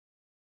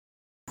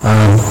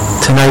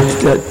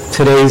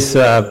Today's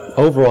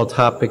overall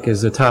topic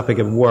is the topic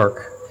of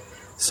work.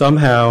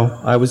 Somehow,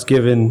 I was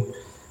given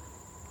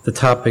the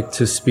topic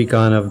to speak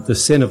on of the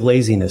sin of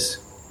laziness.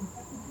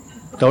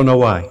 Don't know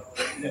why.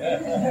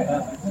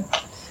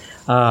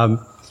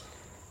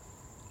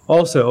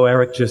 Also,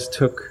 Eric just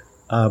took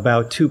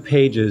about 2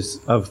 pages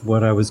of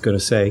what I was going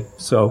to say,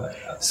 so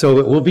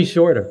it will be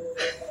shorter.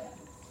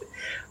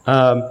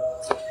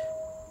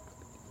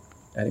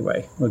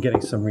 Anyway, we're getting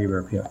some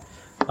reverb here.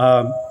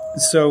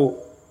 So,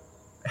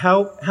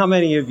 how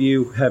many of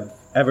you have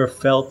ever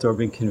felt or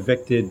been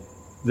convicted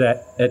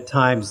that at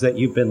times that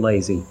you've been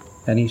lazy?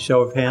 Any show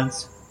of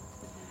hands?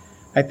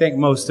 I think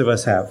most of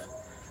us have.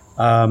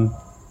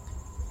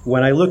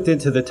 When I looked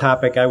into the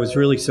topic, I was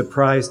really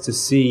surprised to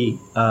see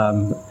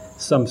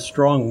some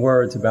strong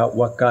words about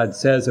what God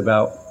says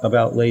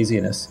about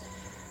laziness.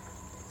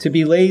 To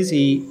be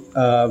lazy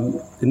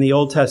in the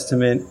Old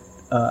Testament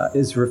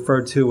is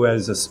referred to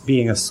as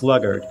being a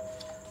sluggard,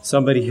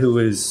 somebody who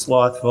is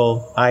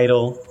slothful,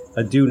 idle,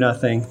 a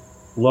do-nothing,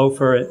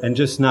 loafer, and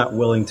just not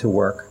willing to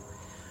work.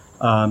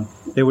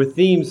 There were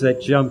themes that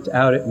jumped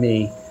out at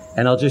me,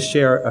 and I'll just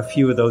share a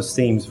few of those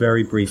themes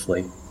very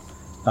briefly.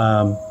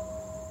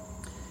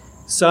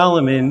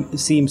 Solomon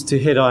seems to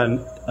hit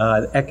on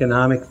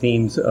economic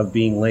themes of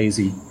being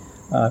lazy.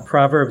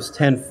 Proverbs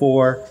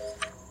 10:4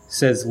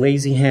 says,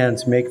 "Lazy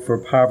hands make for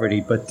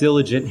poverty, but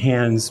diligent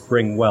hands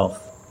bring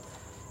wealth."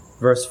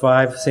 Verse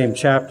 5, same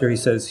chapter, he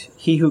says,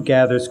 "He who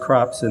gathers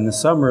crops in the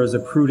summer is a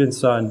prudent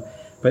son,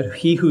 but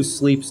he who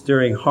sleeps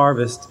during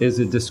harvest is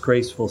a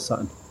disgraceful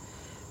son."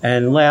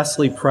 And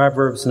lastly,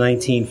 Proverbs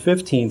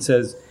 19:15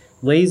 says,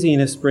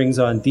 "Laziness brings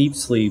on deep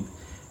sleep,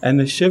 and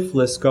the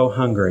shiftless go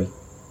hungry."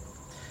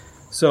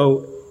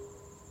 So,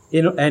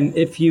 and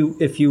if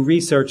you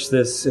research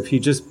this, if you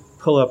just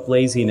pull up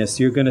laziness,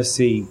 you're going to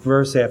see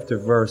verse after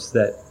verse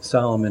that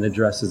Solomon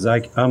addresses.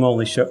 I'm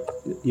only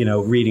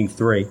reading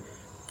 3.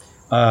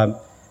 The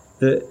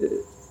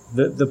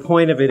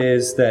point of it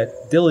is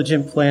that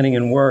diligent planning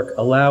and work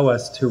allow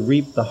us to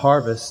reap the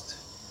harvest.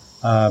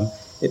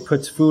 It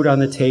puts food on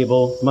the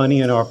table,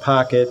 money in our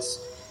pockets,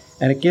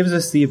 and it gives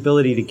us the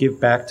ability to give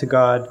back to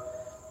God,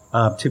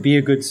 to be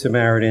a good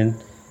Samaritan,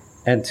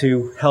 and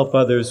to help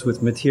others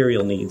with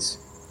material needs.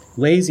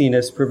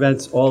 Laziness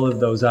prevents all of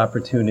those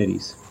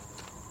opportunities.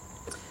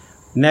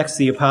 Next,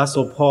 the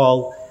Apostle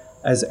Paul,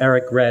 as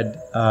Eric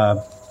read,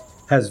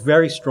 has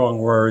very strong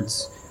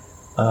words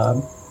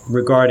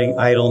regarding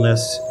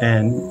idleness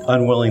and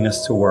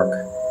unwillingness to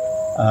work.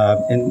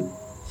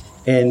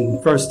 In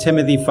 1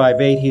 Timothy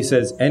 5:8, he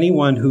says,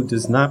 "Anyone who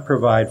does not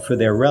provide for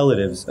their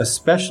relatives,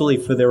 especially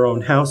for their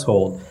own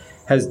household,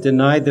 has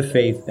denied the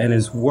faith and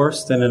is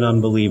worse than an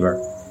unbeliever."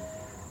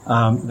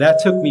 That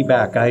took me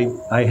back.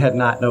 I had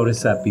not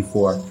noticed that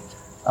before.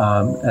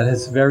 That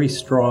has very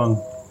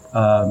strong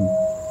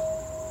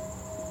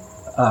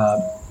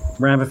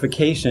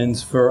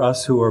ramifications for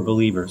us who are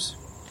believers.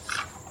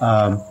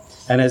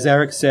 And as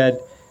Eric said,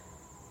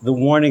 the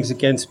warnings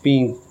against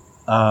being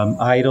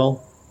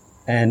idle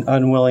and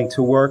unwilling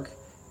to work,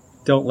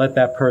 don't let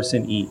that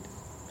person eat.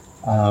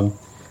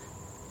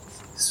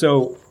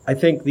 So I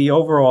think the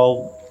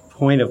overall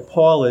point of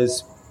Paul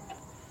is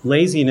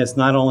laziness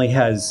not only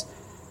has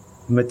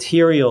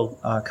material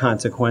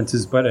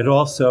consequences, but it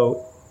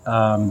also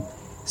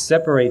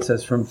separates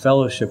us from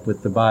fellowship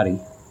with the body.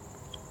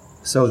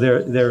 So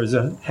there is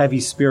a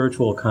heavy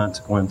spiritual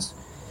consequence.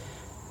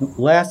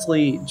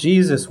 Lastly,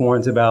 Jesus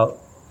warns about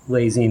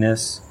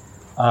laziness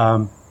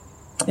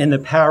in the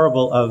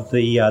parable of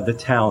the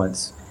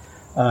talents.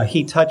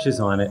 He touches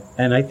on it,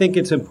 and I think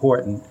it's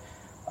important.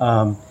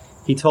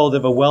 He told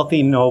of a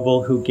wealthy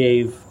noble who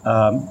gave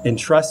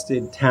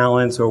entrusted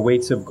talents or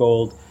weights of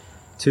gold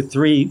to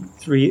three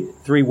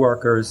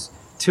workers.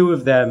 2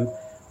 of them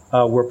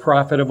were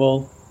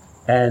profitable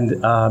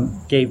and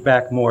gave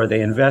back more.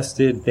 They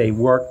invested, they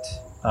worked,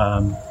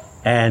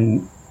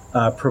 and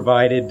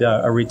provided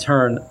a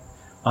return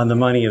on the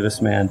money of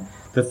this man.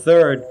 The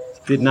third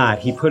did not.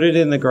 He put it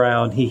in the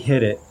ground, he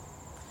hid it.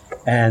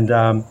 And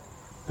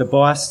the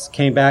boss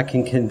came back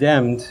and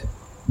condemned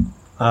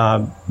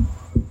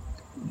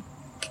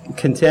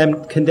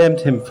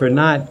him for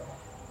not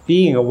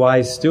being a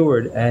wise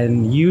steward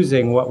and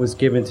using what was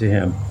given to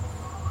him.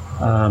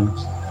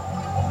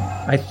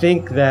 I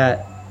think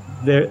that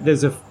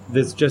there's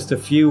just a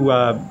few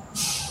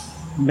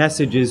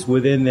messages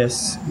within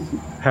this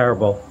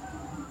parable.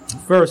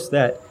 First,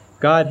 that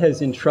God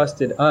has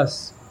entrusted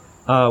us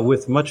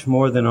with much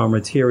more than our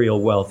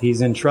material wealth.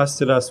 He's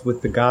entrusted us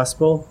with the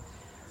gospel,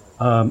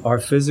 our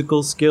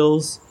physical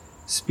skills,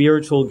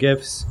 spiritual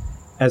gifts,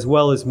 as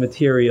well as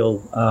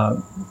material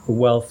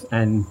wealth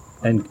and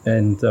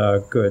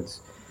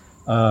goods.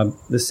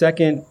 The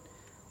second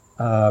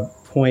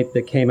point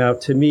that came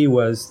out to me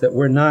was that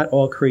we're not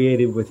all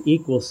created with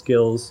equal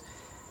skills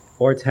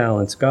or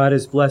talents. God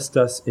has blessed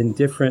us in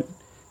different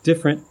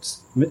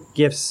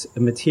gifts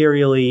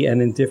materially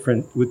and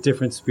with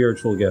different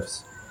spiritual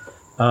gifts.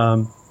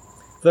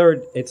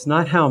 Third, it's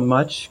not how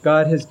much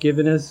God has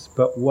given us,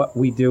 but what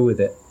we do with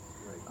it.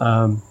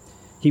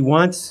 He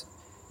wants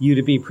you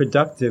to be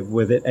productive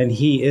with it, and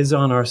he is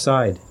on our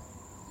side.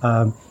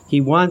 He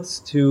wants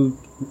to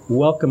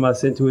welcome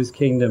us into his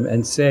kingdom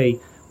and say,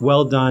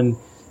 well done,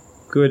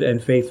 good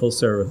and faithful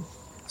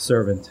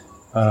servant.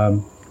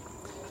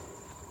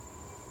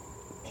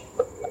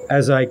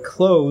 As I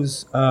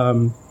close,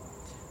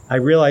 I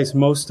realize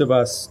most of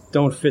us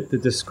don't fit the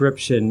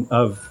description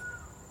of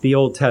the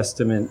Old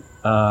Testament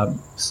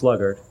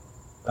sluggard.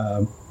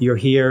 You're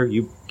here,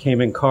 you came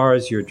in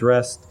cars, you're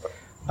dressed.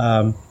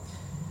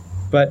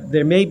 But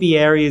there may be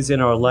areas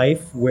in our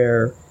life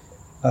where,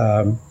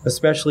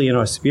 especially in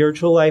our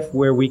spiritual life,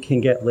 where we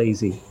can get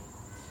lazy.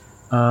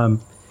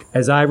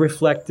 As I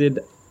reflected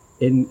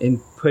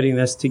in putting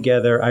this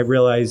together, I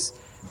realized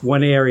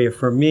one area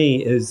for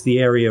me is the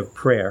area of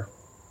prayer.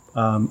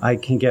 I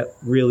can get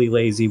really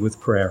lazy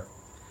with prayer.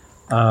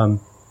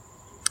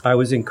 I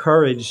was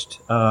encouraged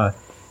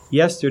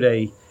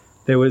yesterday.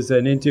 There was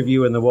an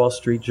interview in the Wall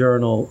Street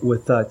Journal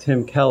with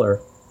Tim Keller,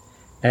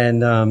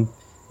 and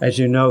as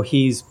you know,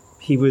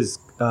 he was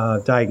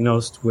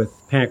diagnosed with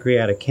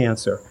pancreatic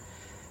cancer,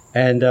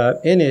 and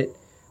in it,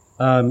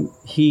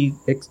 he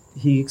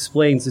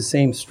explains the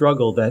same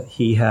struggle that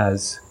he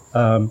has.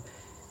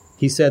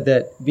 He said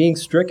that being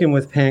stricken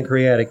with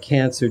pancreatic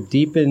cancer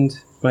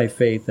deepened my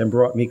faith and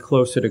brought me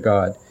closer to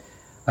God.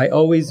 I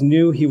always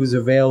knew he was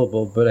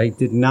available, but I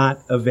did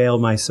not avail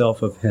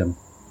myself of him.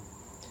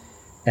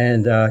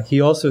 And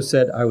he also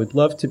said, I would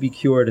love to be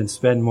cured and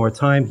spend more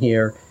time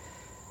here,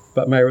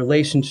 but my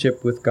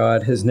relationship with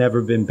God has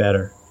never been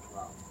better.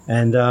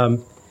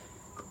 And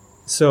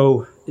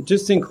so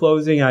just in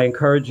closing, I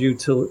encourage you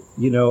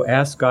to,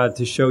 ask God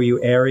to show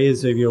you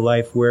areas of your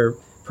life where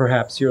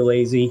perhaps you're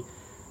lazy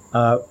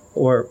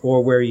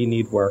or where you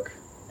need work.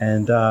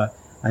 And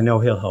I know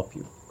he'll help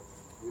you.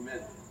 Amen.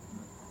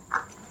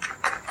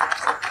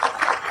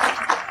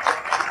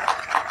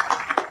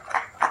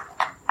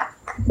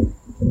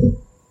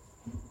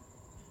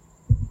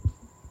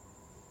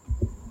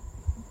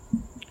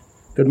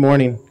 Good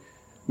morning.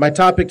 My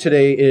topic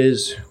today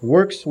is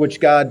works which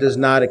God does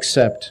not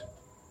accept.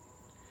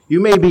 You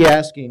may be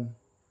asking,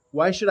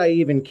 why should I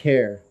even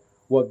care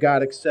what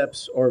God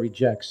accepts or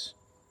rejects?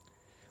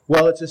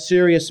 Well, it's a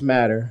serious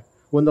matter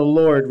when the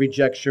Lord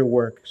rejects your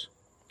works.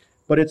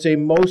 But it's a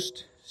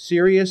most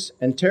serious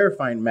and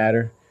terrifying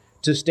matter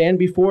to stand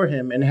before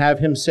him and have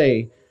him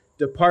say,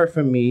 depart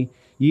from me,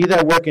 ye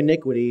that work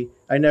iniquity,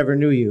 I never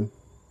knew you.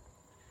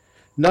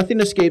 Nothing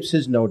escapes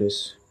his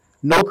notice.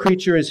 No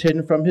creature is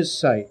hidden from his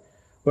sight,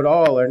 but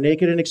all are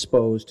naked and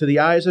exposed to the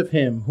eyes of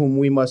him whom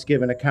we must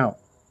give an account.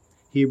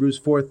 Hebrews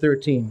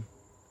 4:13.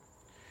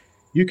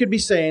 You could be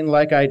saying,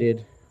 like I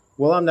did,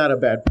 well, I'm not a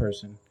bad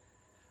person.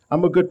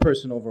 I'm a good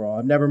person overall.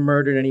 I've never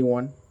murdered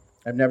anyone.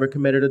 I've never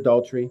committed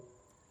adultery.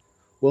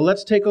 Well,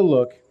 let's take a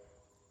look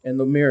in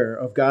the mirror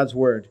of God's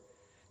Word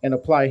and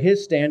apply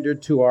his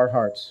standard to our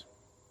hearts.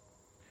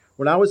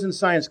 When I was in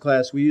science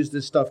class, we used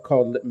this stuff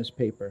called litmus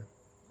paper.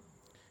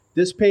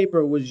 This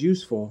paper was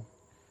useful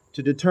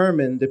to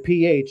determine the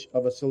pH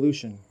of a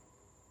solution.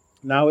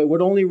 Now, it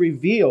would only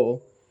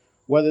reveal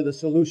whether the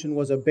solution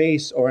was a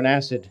base or an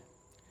acid.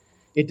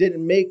 It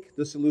didn't make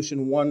the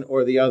solution one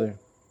or the other.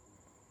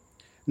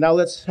 Now,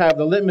 let's have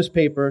the litmus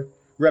paper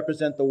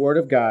represent the Word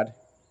of God,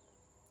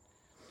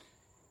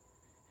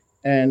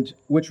 and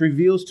which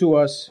reveals to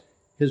us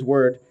his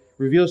word,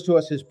 reveals to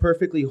us his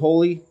perfectly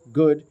holy,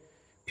 good,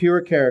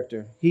 pure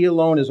character. He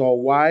alone is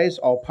all wise,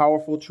 all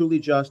powerful, truly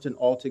just, and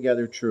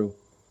altogether true.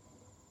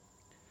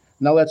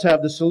 Now let's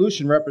have the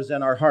solution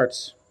represent our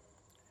hearts,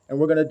 and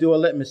we're going to do a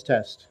litmus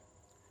test.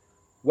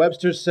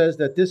 Webster says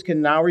that this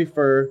can now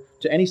refer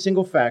to any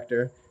single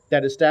factor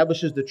that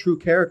establishes the true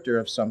character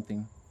of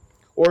something,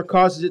 or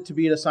causes it to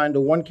be assigned to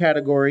one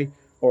category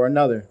or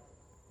another.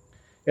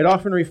 It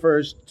often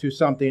refers to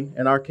something,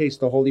 in our case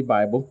the Holy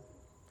Bible,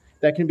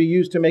 that can be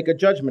used to make a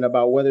judgment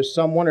about whether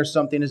someone or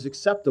something is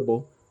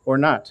acceptable or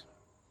not.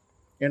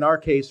 In our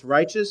case,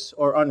 righteous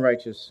or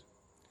unrighteous.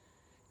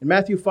 In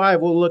Matthew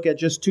 5, we'll look at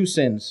just two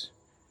sins,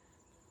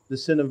 the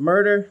sin of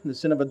murder and the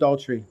sin of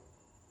adultery.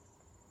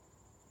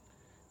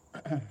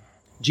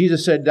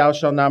 Jesus said, thou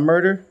shalt not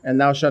murder and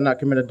thou shalt not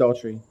commit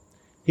adultery.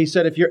 He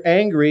said, if you're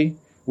angry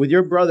with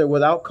your brother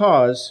without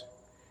cause,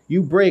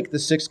 you break the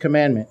sixth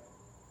commandment.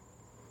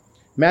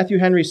 Matthew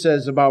Henry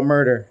says about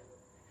murder,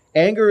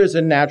 anger is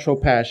a natural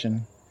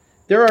passion.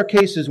 There are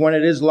cases when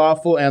it is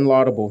lawful and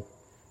laudable,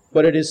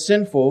 but it is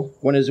sinful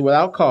when it is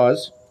without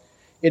cause.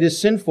 It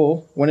is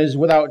sinful when it is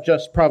without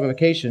just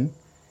provocation,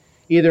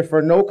 either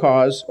for no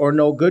cause or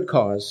no good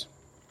cause.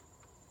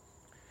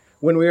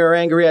 When we are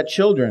angry at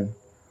children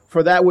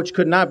for that which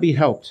could not be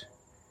helped,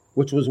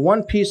 which was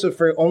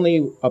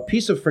only a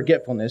piece of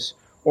forgetfulness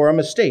or a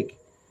mistake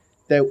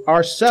that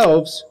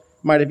ourselves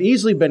might have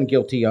easily been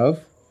guilty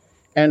of,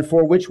 and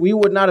for which we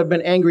would not have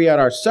been angry at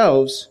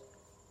ourselves,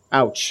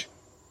 ouch.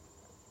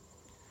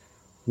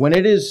 When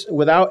it is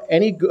without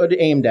any good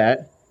aimed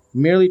at,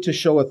 merely to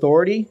show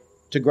authority,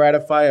 to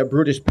gratify a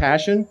brutish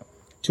passion,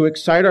 to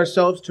excite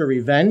ourselves to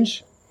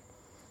revenge,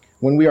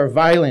 when we are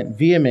violent,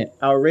 vehement,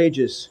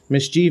 outrageous,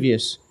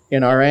 mischievous,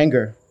 in our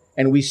anger,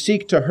 and we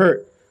seek to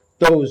hurt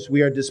those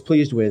we are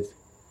displeased with.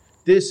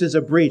 This is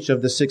a breach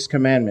of the sixth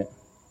commandment.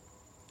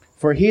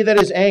 For he that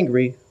is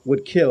angry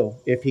would kill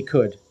if he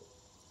could.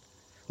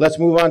 Let's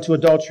move on to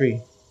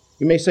adultery.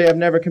 You may say, I've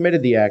never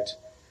committed the act.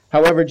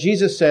 However,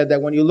 Jesus said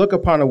that when you look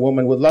upon a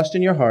woman with lust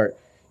in your heart,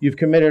 you've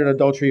committed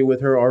adultery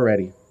with her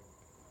already.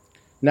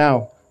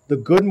 Now, the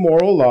good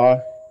moral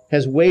law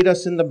has weighed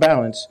us in the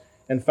balance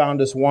and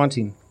found us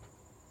wanting.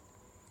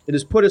 It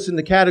has put us in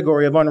the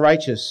category of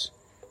unrighteous.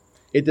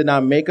 It did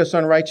not make us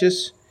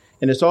unrighteous,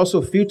 and it's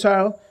also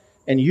futile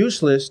and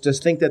useless to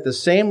think that the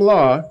same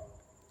law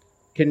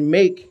can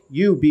make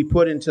you be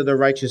put into the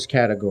righteous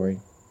category.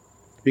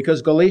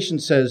 Because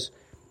Galatians says,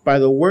 by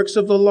the works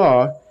of the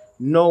law,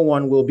 no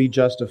one will be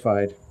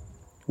justified,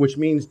 which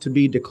means to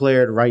be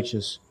declared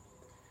righteous.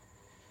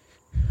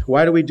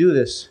 Why do we do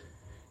this?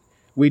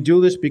 We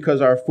do this because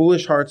our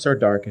foolish hearts are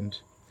darkened,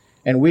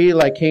 and we,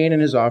 like Cain in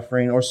his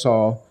offering, or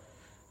Saul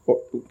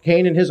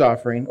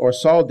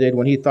did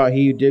when he thought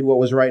he did what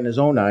was right in his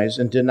own eyes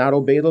and did not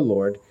obey the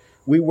Lord,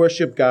 we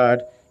worship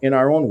God in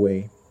our own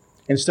way,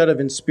 instead of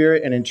in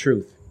spirit and in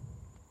truth.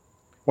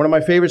 One of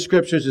my favorite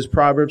scriptures is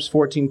Proverbs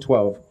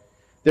 14:12.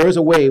 There is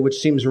a way which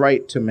seems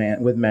right to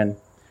man with men,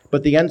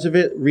 but the ends of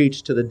it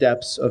reach to the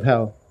depths of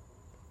hell.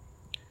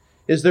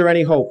 Is there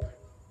any hope?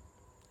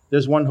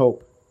 There's one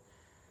hope.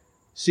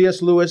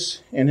 C.S.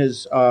 Lewis, in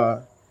his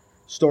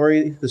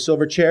story, The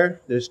Silver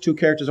Chair, there's two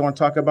characters I want to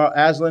talk about.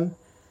 Aslan,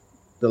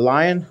 the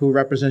lion, who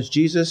represents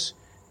Jesus,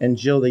 and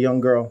Jill, the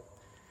young girl.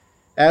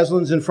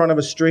 Aslan's in front of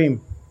a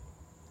stream,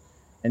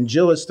 and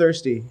Jill is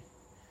thirsty.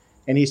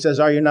 And he says,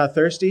 are you not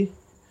thirsty?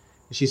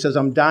 She says,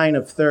 I'm dying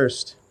of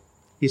thirst.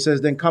 He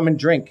says, then come and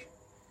drink.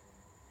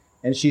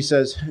 And she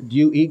says, do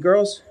you eat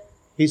girls?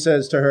 He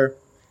says to her,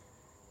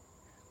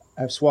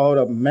 I've swallowed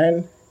up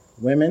men,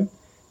 women,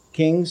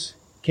 kings,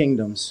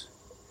 kingdoms.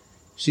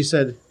 She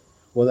said,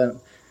 well, then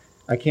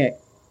I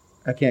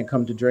can't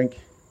come to drink.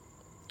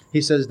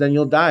 He says, then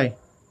you'll die.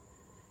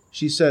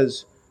 She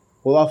says,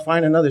 well, I'll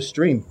find another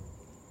stream.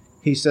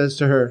 He says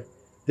to her,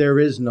 there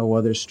is no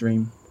other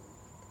stream.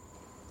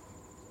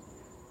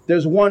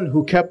 There's one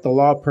who kept the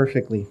law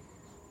perfectly.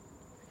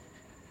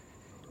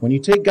 When you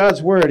take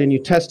God's word and you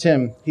test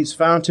him, he's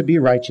found to be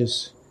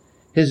righteous.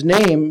 His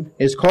name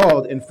is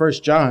called in 1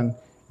 John,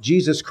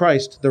 Jesus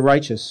Christ the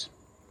righteous.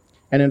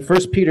 And in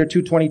 1 Peter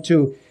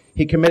 2:22,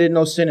 he committed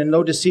no sin and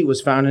no deceit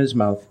was found in his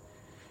mouth.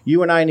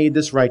 You and I need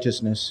this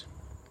righteousness.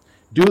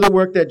 Do the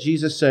work that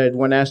Jesus said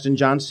when asked in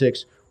John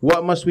 6,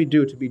 what must we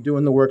do to be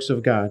doing the works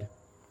of God?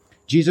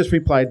 Jesus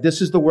replied,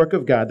 this is the work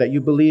of God, that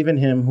you believe in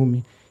him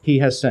whom he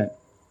has sent.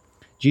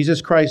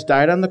 Jesus Christ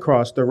died on the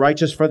cross, the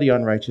righteous for the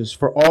unrighteous,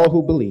 for all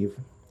who believe.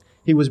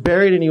 He was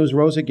buried and he was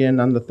rose again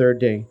on the third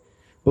day.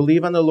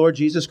 Believe on the Lord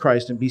Jesus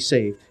Christ and be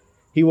saved.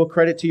 He will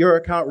credit to your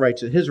account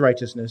his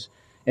righteousness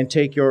and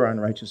take your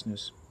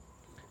unrighteousness.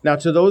 Now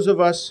to those of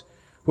us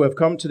who have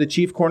come to the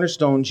chief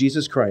cornerstone,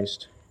 Jesus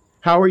Christ,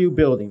 how are you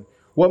building?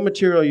 What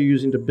material are you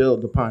using to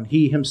build upon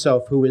he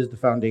himself who is the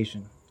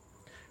foundation?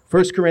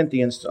 1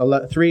 Corinthians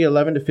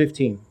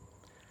 3:11-15.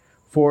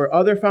 For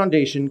other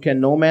foundation can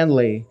no man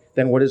lay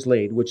than what is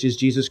laid, which is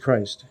Jesus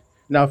Christ.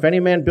 Now if any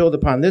man build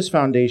upon this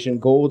foundation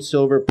gold,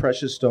 silver,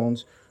 precious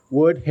stones,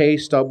 wood, hay,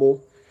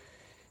 stubble,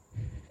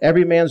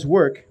 every man's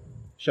work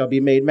shall be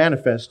made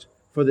manifest,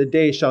 for the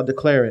day shall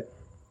declare it,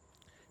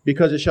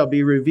 because it shall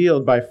be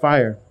revealed by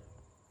fire.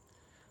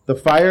 The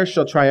fire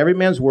shall try every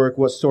man's work,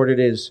 what sort it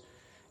is.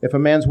 If a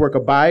man's work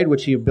abide,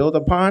 which he build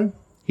upon,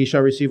 he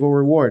shall receive a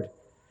reward.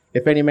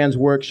 If any man's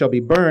work shall be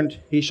burned,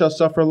 he shall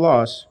suffer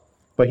loss,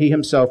 but he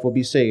himself will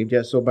be saved,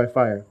 yet so by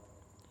fire.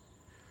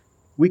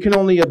 We can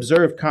only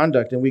observe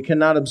conduct, and we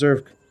cannot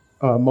observe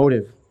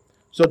motive.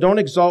 So don't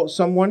exalt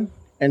someone,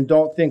 and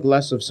don't think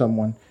less of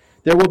someone.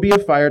 There will be a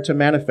fire to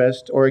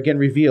manifest, or again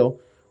reveal,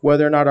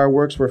 whether or not our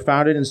works were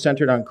founded and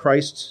centered on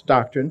Christ's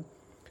doctrine,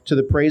 to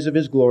the praise of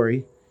his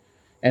glory,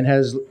 and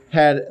has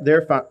had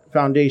their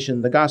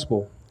foundation, the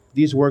gospel.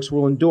 These works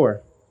will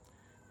endure.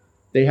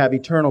 They have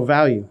eternal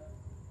value.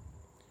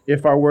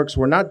 If our works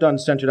were not done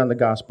centered on the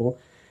gospel,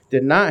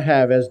 did not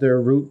have as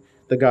their root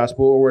the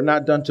gospel, or were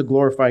not done to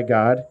glorify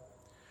God,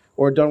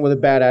 or done with a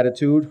bad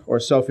attitude or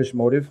selfish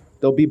motive,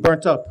 they'll be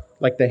burnt up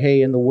like the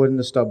hay and the wood and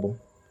the stubble.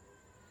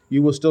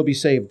 You will still be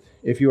saved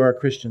if you are a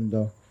Christian,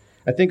 though.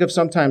 I think of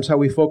sometimes how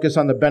we focus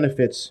on the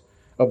benefits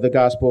of the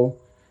gospel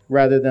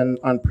rather than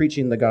on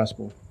preaching the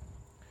gospel.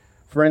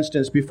 For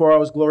instance, before I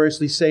was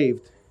gloriously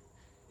saved,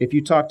 if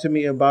you talked to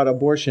me about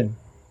abortion,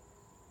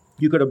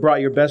 you could have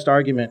brought your best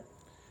argument,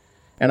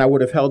 and I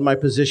would have held my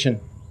position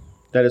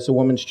that it's a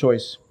woman's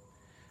choice.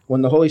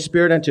 When the Holy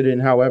Spirit entered in,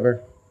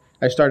 however,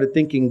 I started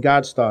thinking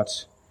God's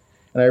thoughts,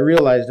 and I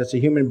realized that's a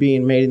human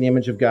being made in the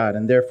image of God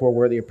and therefore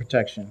worthy of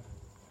protection.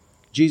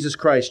 Jesus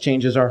Christ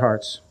changes our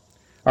hearts.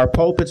 Our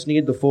pulpits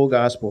need the full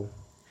gospel.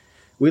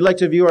 We like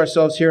to view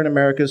ourselves here in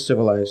America as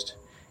civilized.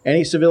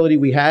 Any civility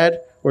we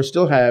had or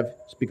still have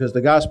is because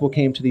the gospel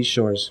came to these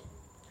shores.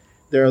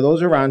 There are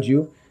those around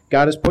you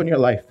God has put in your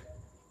life.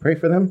 Pray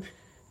for them.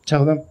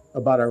 Tell them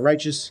about our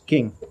righteous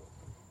King.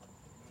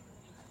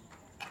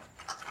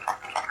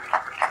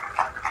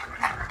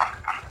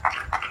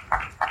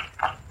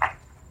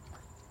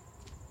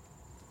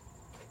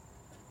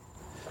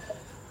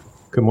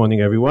 Good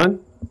morning, everyone.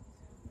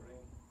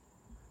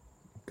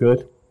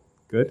 Good,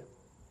 good.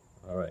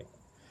 All right.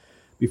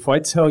 Before I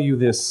tell you a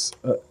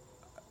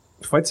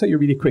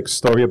really quick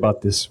story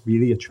about this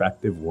really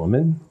attractive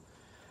woman,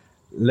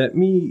 let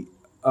me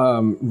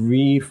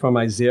read from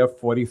Isaiah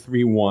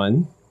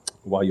 43:1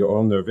 while you're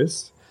all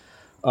nervous,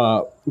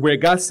 where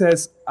God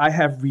says, I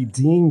have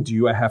redeemed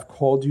you, I have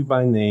called you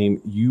by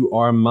name, you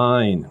are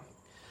mine.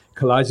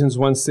 Colossians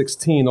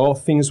 1:16, all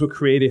things were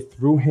created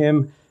through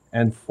him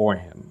and for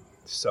him.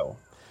 So,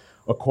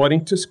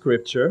 according to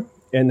Scripture,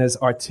 and as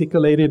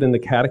articulated in the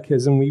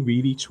catechism we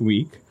read each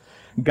week,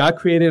 God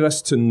created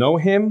us to know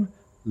him,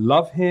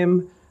 love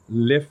him,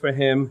 live for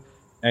him,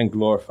 and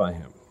glorify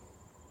him.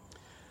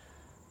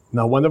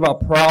 Now, one of our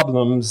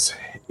problems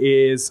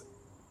is,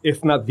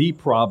 if not the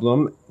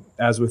problem,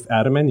 as with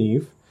Adam and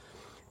Eve,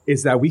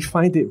 is that we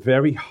find it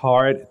very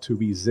hard to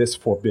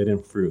resist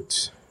forbidden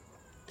fruit.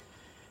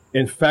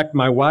 In fact,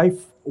 my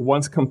wife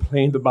once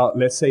complained about,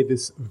 let's say,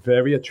 this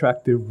very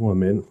attractive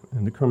woman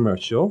in the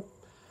commercial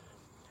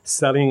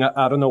selling,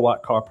 I don't know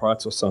what, car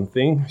parts or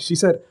something. She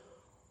said,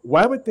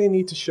 why would they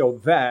need to show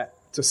that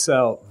to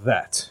sell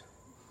that?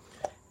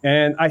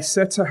 And I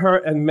said to her,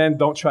 and men,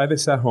 don't try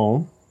this at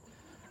home.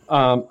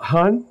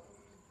 Hun,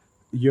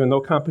 you're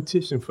no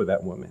competition for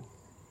that woman.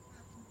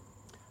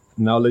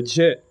 Now,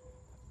 legit,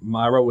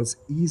 Myra was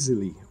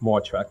easily more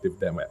attractive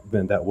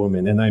than that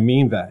woman, and I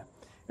mean that.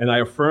 And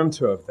I affirmed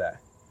her of that.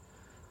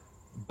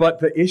 But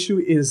the issue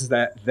is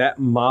that that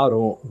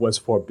model was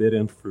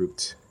forbidden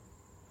fruit.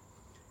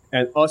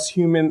 And us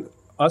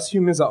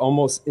humans are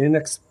almost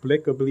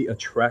inexplicably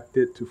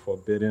attracted to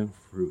forbidden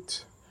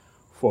fruit.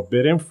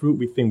 Forbidden fruit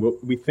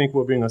we think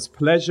will bring us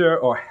pleasure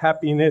or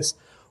happiness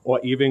or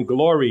even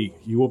glory.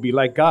 You will be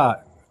like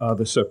God,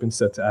 the serpent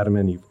said to Adam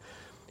and Eve.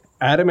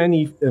 Adam and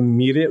Eve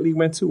immediately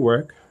went to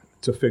work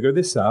to figure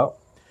this out,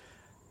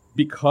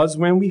 because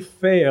when we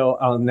fail,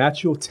 our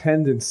natural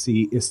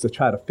tendency is to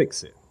try to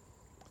fix it.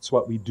 It's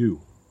what we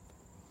do.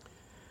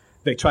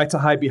 They try to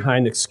hide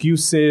behind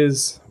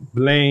excuses,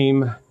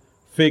 blame,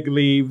 fig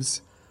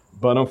leaves,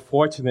 but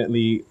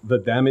unfortunately, the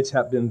damage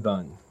had been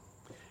done.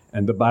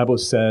 And the Bible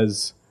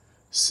says,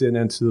 sin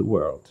entered the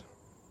world.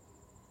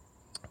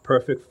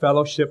 Perfect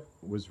fellowship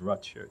was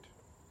ruptured.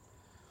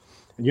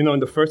 And in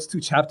the first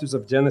 2 chapters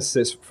of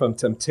Genesis, from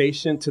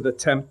temptation to the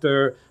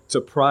tempter,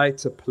 to pride,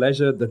 to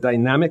pleasure, the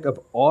dynamic of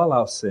all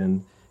our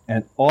sin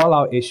and all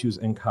our issues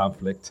and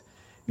conflict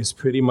is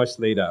pretty much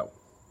laid out.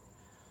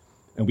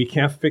 And we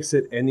can't fix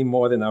it any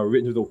more than our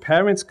original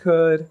parents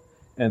could,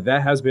 and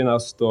that has been our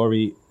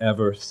story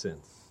ever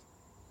since.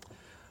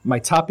 My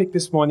topic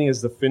this morning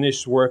is the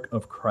finished work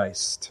of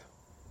Christ.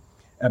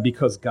 And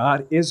because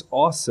God is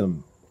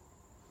awesome,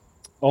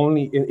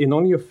 in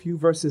only a few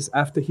verses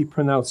after he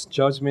pronounced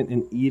judgment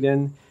in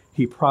Eden,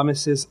 he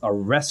promises a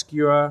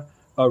rescuer,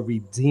 a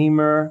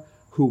redeemer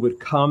who would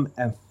come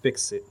and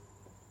fix it.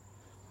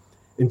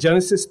 In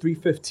Genesis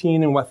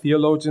 3:15, in what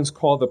theologians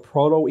call the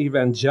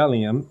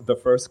proto-evangelium, the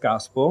first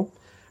gospel,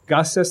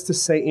 God says to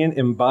Satan,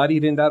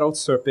 embodied in that old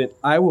serpent,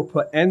 I will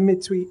put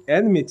enmity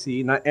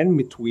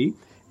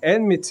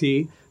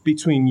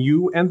between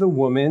you and the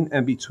woman,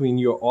 and between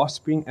your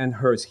offspring and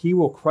hers. He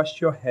will crush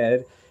your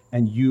head,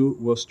 and you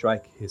will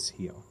strike his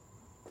heel.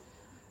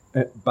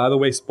 By the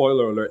way,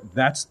 spoiler alert,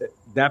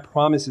 that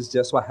promise is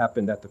just what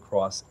happened at the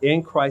cross.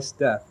 In Christ's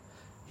death,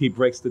 he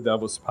breaks the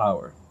devil's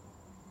power.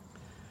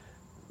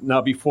 Now,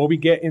 before we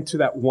get into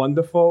that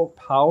wonderful,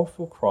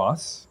 powerful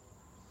cross,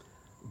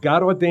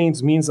 God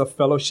ordains means of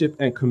fellowship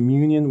and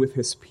communion with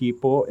his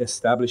people,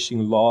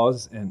 establishing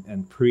laws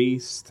and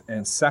priests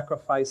and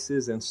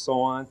sacrifices and so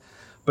on.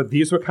 But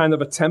these were kind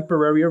of a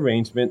temporary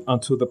arrangement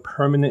until the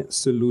permanent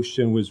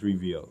solution was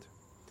revealed.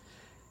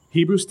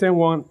 Hebrews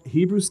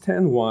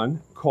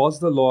 10:1 calls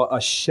the law a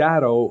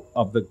shadow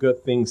of the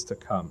good things to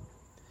come.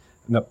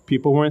 Now,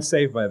 people weren't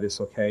saved by this,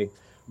 okay?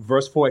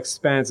 Verse 4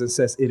 expands and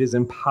says, it is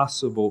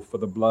impossible for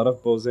the blood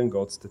of bulls and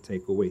goats to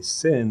take away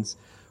sins.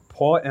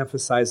 Paul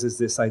emphasizes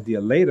this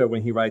idea later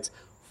when he writes,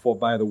 for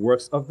by the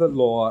works of the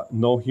law,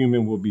 no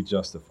human will be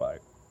justified.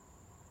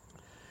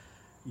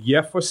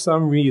 Yet for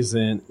some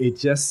reason, it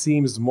just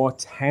seems more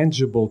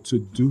tangible to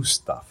do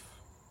stuff.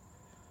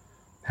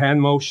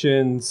 Hand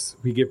motions,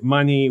 we give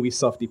money, we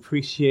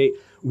self-depreciate,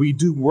 we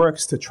do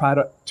works to try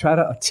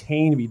to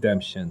attain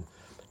redemption,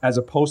 as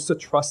opposed to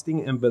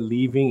trusting and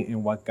believing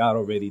in what God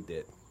already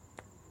did.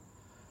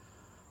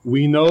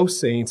 We know,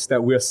 saints,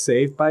 that we're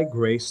saved by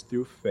grace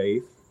through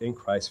faith in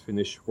Christ's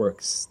finished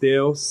work.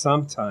 Still,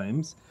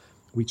 sometimes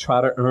we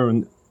try to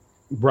earn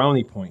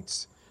brownie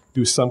points,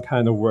 do some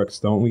kind of works,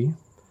 don't we?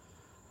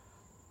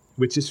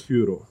 Which is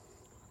futile.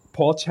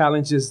 Paul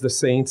challenges the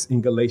saints in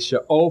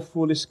Galatia, O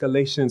foolish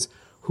Galatians,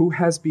 who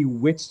has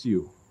bewitched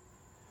you?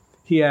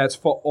 He adds,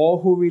 for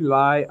all who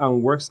rely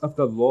on works of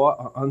the law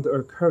are under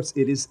a curse.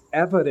 It is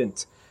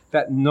evident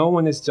that no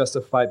one is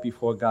justified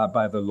before God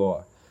by the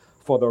law,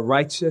 for the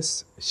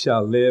righteous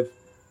shall live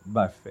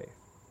by faith.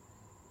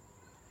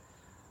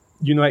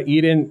 At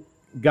Eden,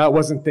 God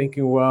wasn't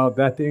thinking, well,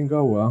 that didn't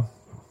go well.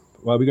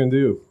 What are we going to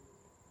do?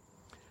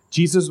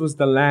 Jesus was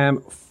the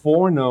Lamb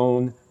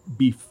foreknown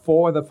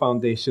before the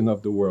foundation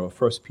of the world,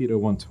 1 Peter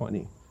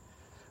 1:20.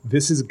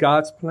 This is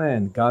God's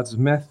plan, God's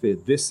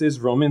method. This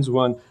is Romans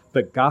 1,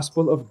 the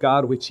gospel of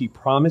God, which he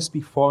promised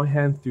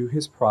beforehand through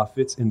his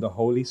prophets in the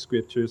Holy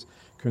Scriptures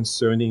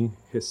concerning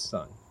his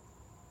Son.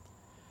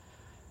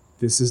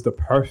 This is the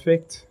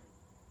perfect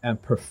and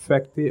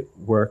perfected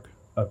work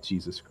of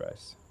Jesus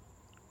Christ.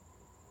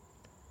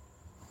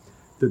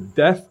 The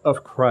death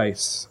of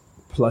Christ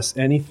plus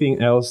anything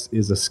else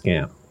is a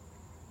scam.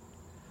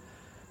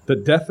 The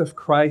death of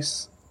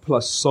Christ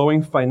plus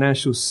sowing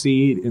financial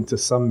seed into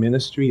some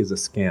ministry is a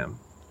scam.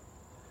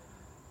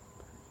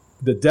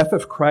 The death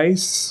of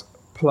Christ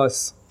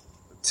plus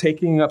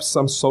taking up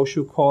some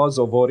social cause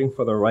or voting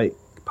for the right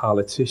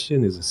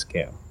politician is a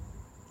scam.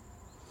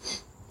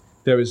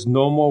 There is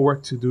no more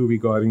work to do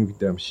regarding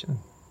redemption.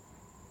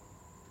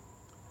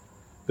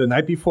 The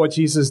night before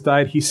Jesus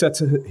died, he said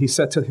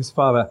to his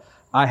Father,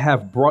 I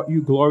have brought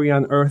you glory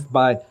on earth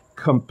by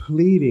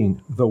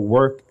completing the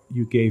work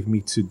you gave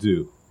me to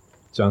do.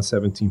 John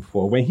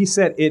 17:4. When he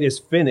said, it is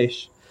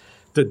finished,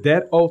 the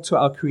debt owed to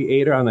our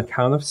Creator on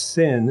account of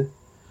sin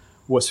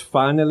was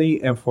finally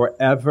and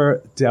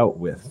forever dealt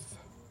with.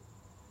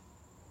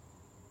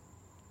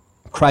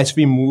 Christ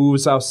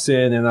removes our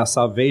sin, and our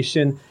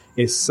salvation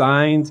is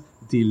signed,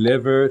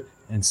 delivered,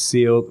 and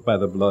sealed by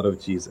the blood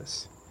of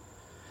Jesus.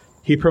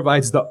 He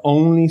provides the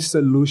only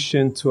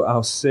solution to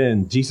our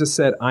sin. Jesus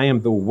said, I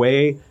am the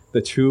way,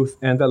 the truth,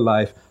 and the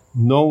life.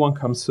 No one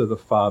comes to the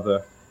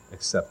Father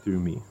except through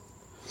me.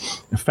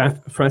 In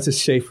fact, Francis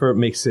Schaeffer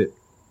makes it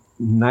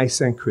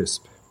nice and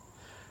crisp.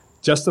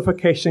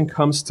 Justification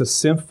comes to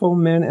sinful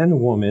men and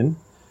women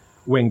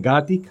when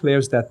God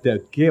declares that their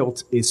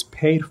guilt is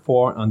paid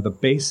for on the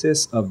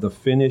basis of the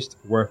finished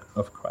work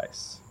of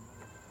Christ.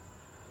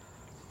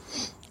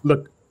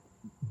 Look,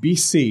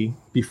 BC,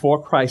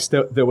 before Christ,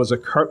 there was a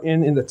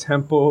curtain in the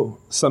temple,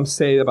 some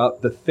say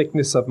about the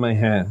thickness of my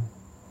hand.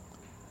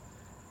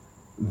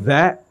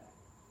 That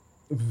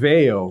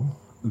veil,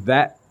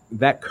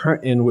 that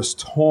curtain was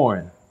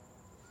torn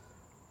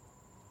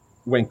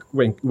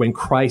when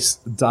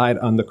Christ died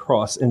on the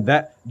cross. And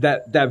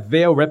that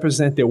veil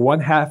represented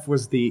one half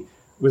was the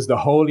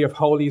Holy of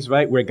Holies,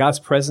 right? Where God's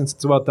presence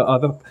dwelt.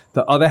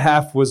 The other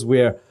half was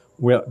where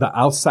the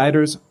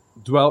outsiders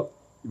dwelt,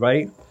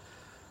 right?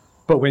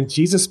 But when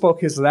Jesus spoke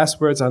his last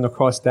words on the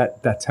cross,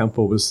 that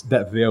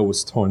veil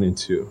was torn in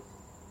two.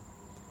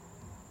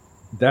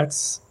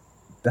 That's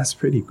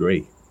pretty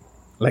great.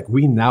 Like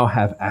we now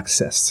have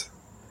access.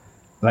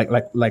 Like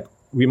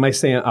we might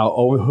say in our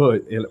old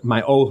hood,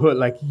 my old hood,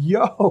 like,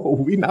 yo,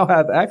 we now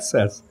have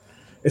access.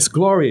 It's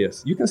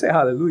glorious. You can say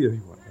hallelujah if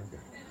you want.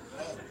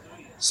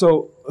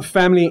 So,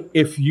 family,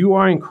 if you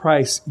are in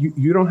Christ,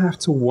 you don't have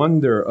to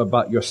wonder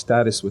about your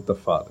status with the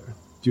Father.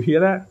 Do you hear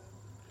that?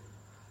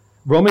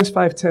 Romans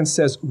 5:10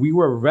 says, we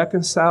were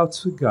reconciled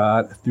to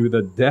God through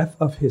the death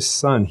of his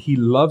Son. He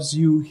loves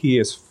you, he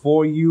is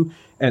for you,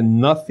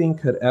 and nothing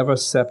could ever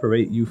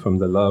separate you from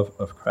the love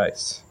of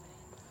Christ.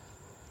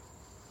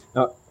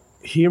 Now,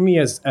 hear me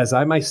as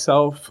I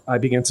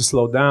began to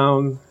slow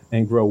down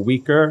and grow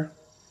weaker,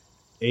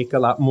 ache a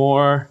lot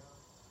more.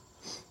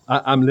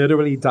 I'm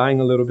literally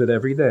dying a little bit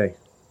every day.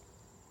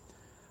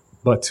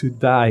 But to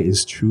die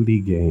is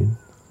truly gain.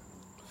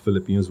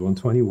 Philippians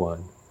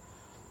 1:21.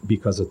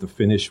 Because of the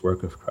finished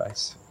work of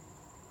Christ.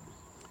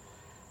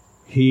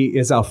 He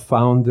is our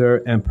founder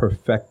and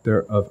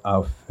perfecter of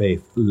our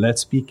faith.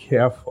 Let's be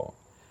careful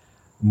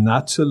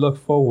not to look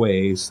for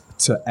ways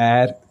to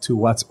add to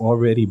what's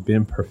already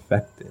been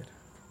perfected.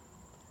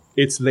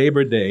 It's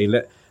Labor Day.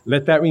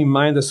 Let that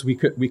remind us we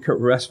could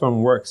rest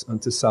from works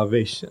unto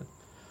salvation.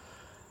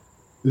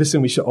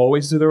 Listen, we should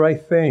always do the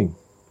right thing,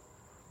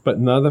 but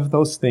none of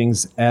those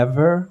things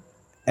ever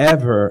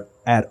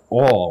at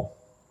all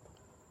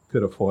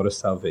could afford us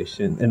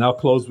salvation. And I'll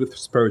close with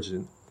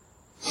Spurgeon.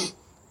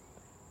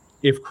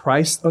 If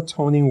Christ's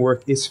atoning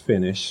work is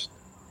finished,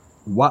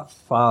 what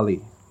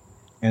folly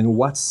and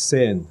what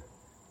sin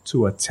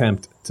to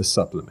attempt to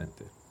supplement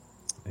it.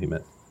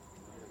 Amen.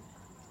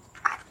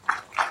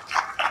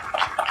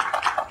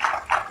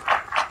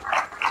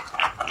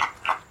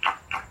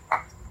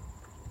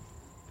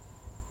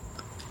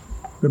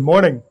 Good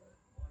morning.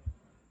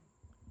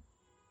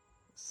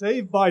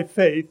 Saved by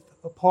faith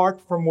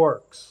apart from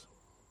works.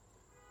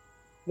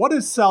 What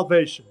is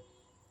salvation?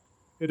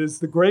 It is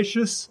the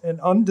gracious and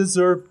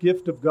undeserved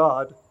gift of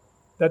God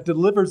that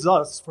delivers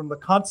us from the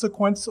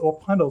consequence or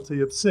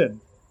penalty of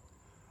sin.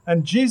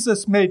 And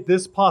Jesus made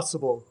this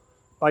possible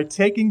by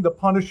taking the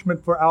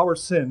punishment for our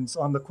sins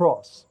on the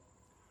cross.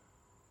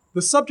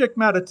 The subject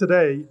matter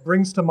today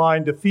brings to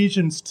mind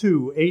Ephesians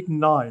 2:8 and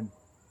 9,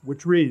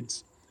 which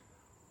reads,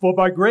 For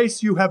by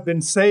grace you have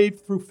been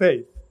saved through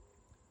faith,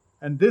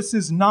 and this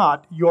is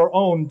not your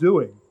own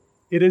doing.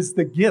 It is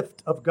the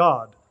gift of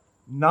God,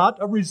 not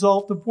a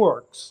result of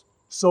works,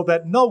 so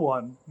that no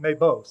one may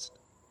boast.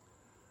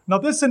 Now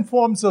this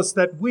informs us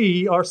that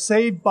we are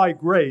saved by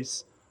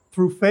grace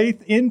through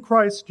faith in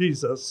Christ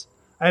Jesus,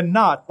 and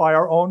not by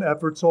our own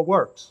efforts or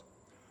works.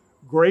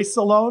 Grace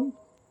alone,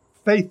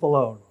 faith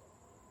alone.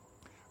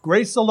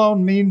 Grace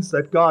alone means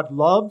that God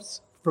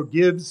loves,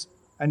 forgives,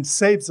 and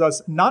saves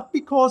us not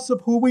because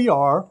of who we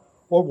are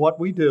or what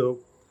we do,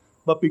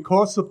 but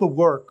because of the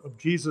work of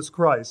Jesus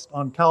Christ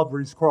on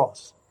Calvary's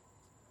cross.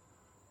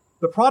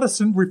 The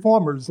Protestant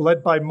reformers,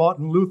 led by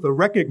Martin Luther,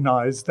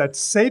 recognized that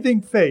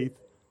saving faith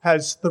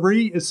has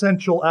three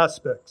essential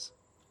aspects,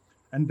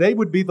 and they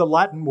would be the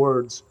Latin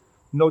words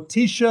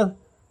notitia,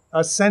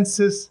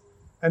 assensus,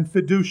 and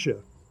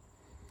fiducia.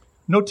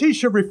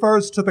 Notitia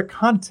refers to the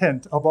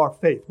content of our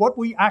faith, what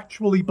we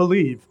actually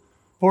believe.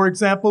 For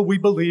example, we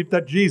believe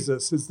that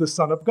Jesus is the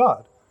Son of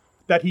God,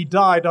 that he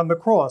died on the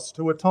cross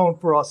to atone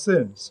for our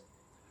sins.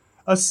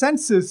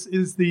 Assensus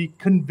is the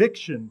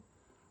conviction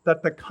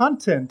that the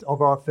content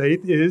of our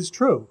faith is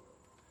true.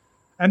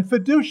 And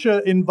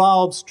fiducia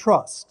involves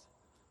trust.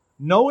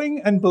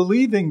 Knowing and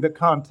believing the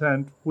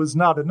content was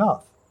not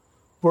enough,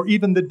 for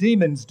even the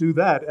demons do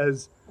that,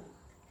 as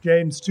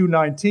James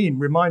 2:19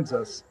 reminds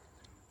us.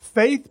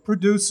 Faith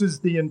produces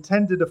the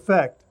intended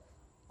effect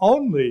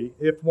only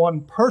if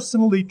one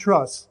personally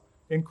trusts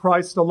in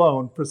Christ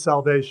alone for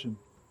salvation.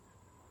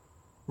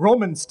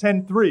 Romans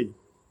 10:3,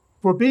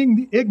 for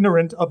being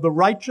ignorant of the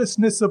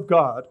righteousness of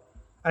God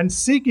and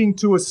seeking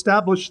to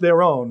establish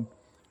their own,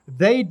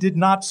 they did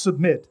not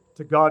submit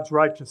to God's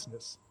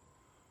righteousness.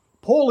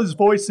 Paul is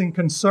voicing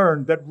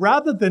concern that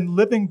rather than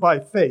living by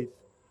faith,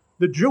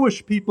 the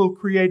Jewish people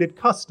created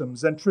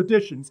customs and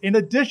traditions in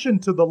addition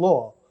to the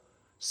law,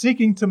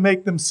 seeking to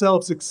make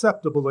themselves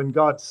acceptable in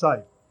God's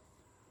sight.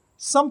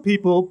 Some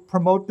people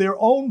promote their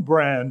own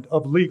brand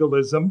of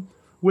legalism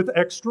with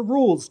extra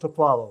rules to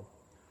follow.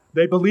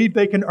 They believe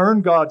they can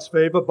earn God's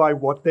favor by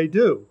what they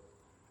do.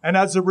 And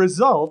as a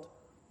result,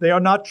 they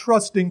are not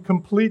trusting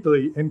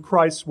completely in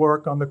Christ's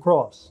work on the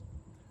cross.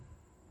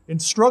 In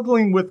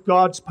struggling with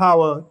God's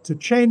power to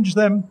change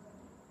them,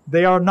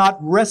 they are not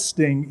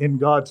resting in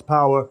God's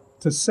power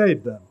to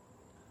save them.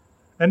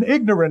 And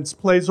ignorance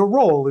plays a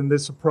role in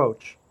this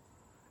approach.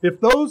 If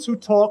those who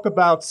talk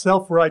about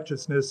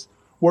self-righteousness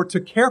were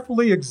to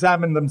carefully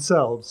examine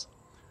themselves,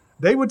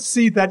 they would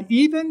see that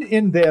even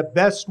in their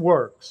best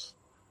works,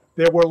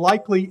 there were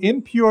likely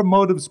impure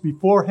motives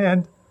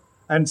beforehand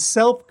and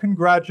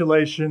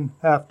self-congratulation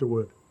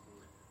afterward.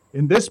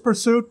 In this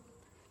pursuit,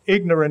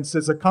 ignorance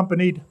is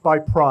accompanied by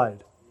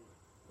pride.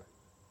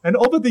 And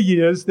over the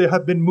years, there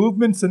have been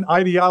movements and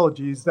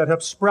ideologies that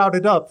have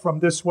sprouted up from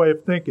this way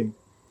of thinking.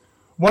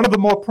 One of the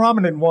more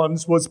prominent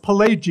ones was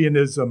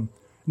Pelagianism,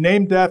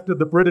 named after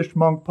the British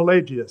monk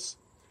Pelagius.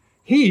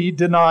 He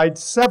denied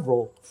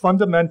several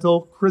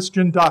fundamental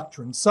Christian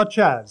doctrines, such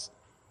as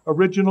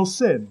original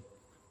sin,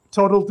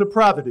 total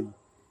depravity,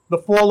 the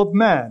fall of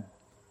man,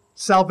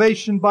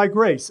 salvation by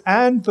grace,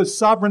 and the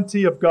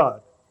sovereignty of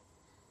God.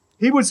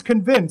 He was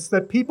convinced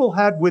that people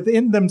had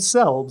within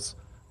themselves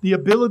the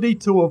ability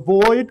to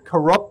avoid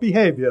corrupt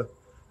behavior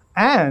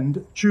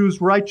and choose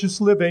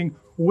righteous living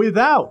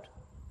without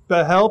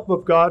the help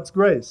of God's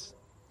grace.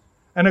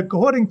 And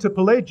according to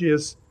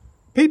Pelagius,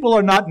 people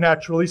are not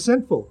naturally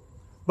sinful,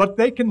 but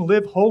they can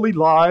live holy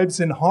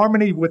lives in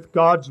harmony with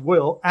God's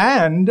will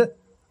and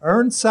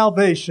earn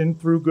salvation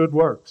through good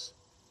works.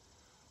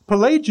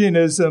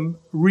 Pelagianism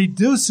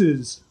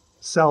reduces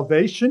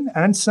salvation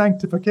and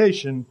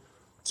sanctification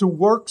to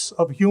works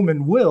of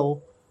human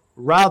will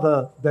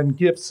rather than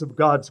gifts of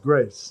God's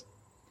grace.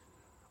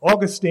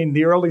 Augustine,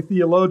 the early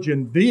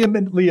theologian,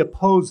 vehemently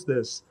opposed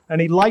this, and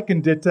he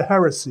likened it to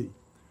heresy.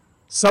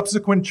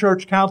 Subsequent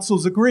church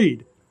councils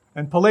agreed,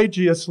 and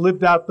Pelagius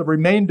lived out the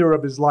remainder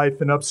of his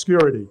life in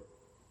obscurity.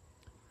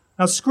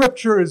 Now,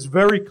 Scripture is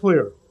very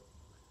clear.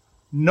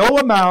 No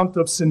amount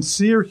of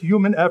sincere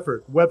human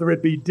effort, whether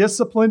it be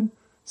discipline,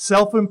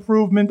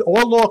 self-improvement,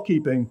 or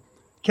law-keeping,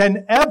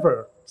 can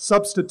ever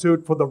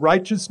substitute for the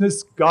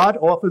righteousness God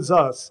offers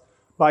us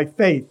by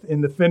faith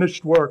in the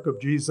finished work of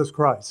Jesus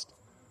Christ.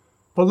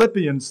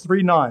 Philippians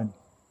 3:9,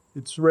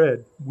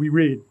 we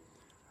read,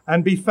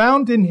 and be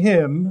found in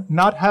him,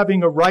 not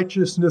having a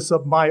righteousness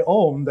of my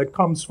own that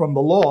comes from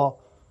the law,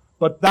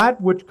 but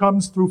that which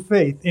comes through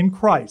faith in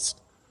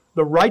Christ,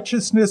 the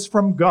righteousness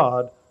from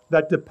God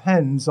that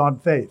depends on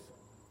faith.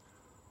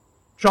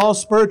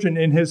 Charles Spurgeon,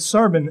 in his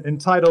sermon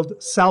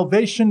entitled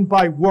Salvation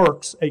by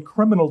Works, a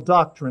Criminal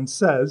Doctrine,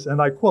 says,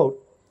 and I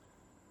quote,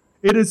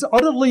 it is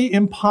utterly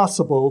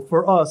impossible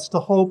for us to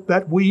hope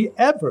that we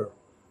ever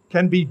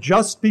can be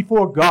just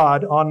before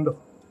God on the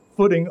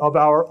footing of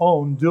our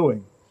own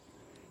doing.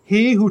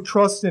 He who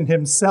trusts in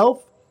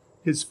himself,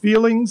 his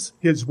feelings,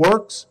 his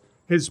works,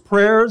 his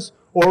prayers,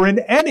 or in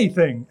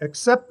anything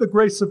except the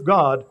grace of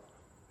God,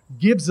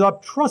 gives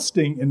up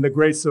trusting in the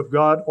grace of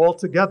God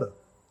altogether.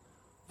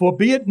 For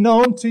be it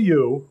known to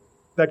you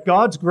that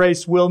God's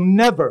grace will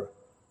never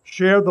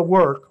share the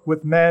work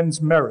with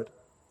man's merit.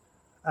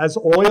 As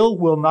oil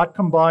will not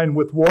combine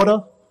with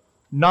water,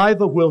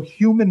 neither will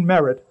human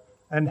merit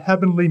and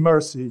heavenly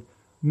mercy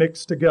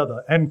mix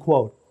together. End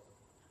quote.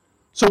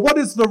 So what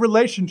is the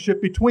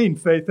relationship between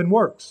faith and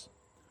works?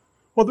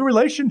 Well, the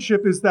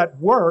relationship is that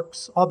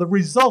works are the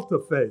result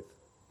of faith.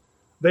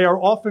 They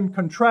are often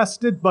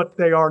contrasted, but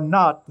they are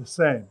not the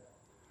same.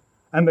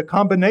 And the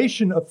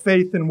combination of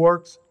faith and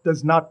works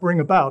does not bring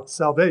about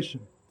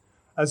salvation.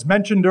 As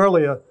mentioned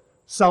earlier,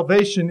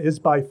 salvation is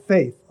by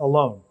faith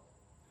alone.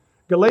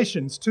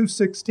 Galatians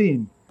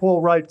 2:16,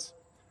 Paul writes,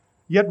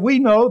 "Yet we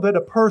know that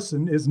a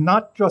person is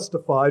not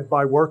justified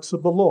by works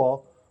of the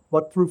law,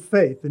 but through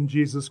faith in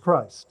Jesus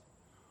Christ."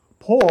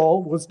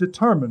 Paul was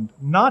determined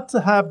not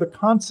to have the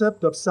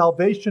concept of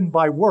salvation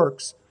by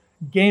works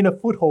gain a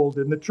foothold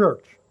in the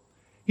church.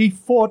 He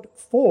fought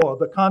for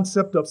the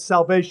concept of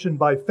salvation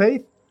by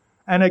faith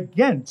and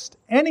against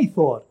any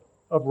thought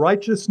of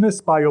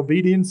righteousness by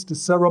obedience to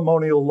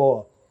ceremonial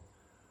law.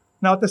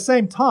 Now, at the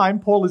same time,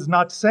 Paul is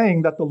not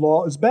saying that the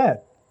law is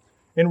bad.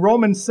 In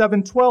Romans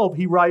 7:12,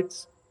 he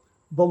writes,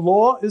 "The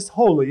law is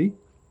holy,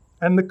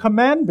 and the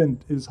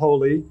commandment is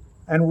holy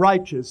and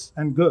righteous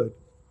and good."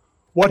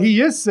 What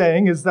he is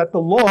saying is that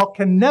the law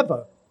can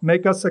never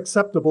make us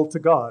acceptable to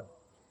God.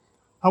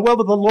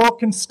 However, the law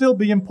can still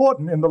be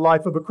important in the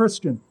life of a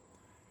Christian.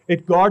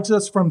 It guards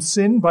us from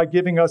sin by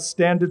giving us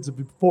standards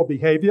for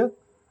behavior,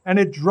 and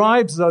it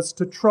drives us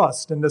to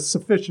trust in the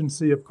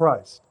sufficiency of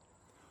Christ.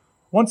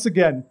 Once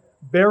again,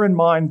 bear in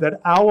mind that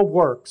our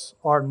works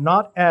are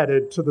not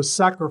added to the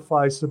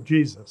sacrifice of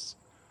Jesus.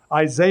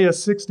 Isaiah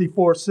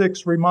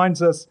 64:6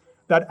 reminds us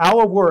that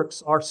our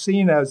works are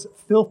seen as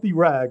filthy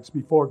rags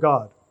before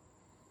God.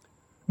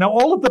 Now,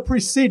 all of the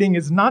preceding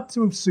is not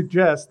to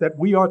suggest that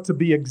we are to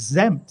be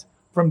exempt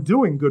from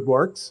doing good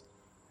works.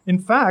 In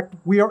fact,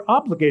 we are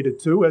obligated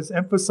to, as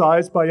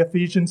emphasized by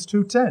Ephesians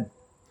 2:10,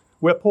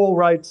 where Paul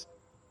writes,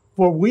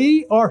 "For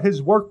we are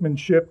his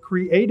workmanship,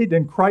 created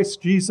in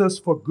Christ Jesus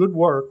for good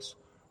works,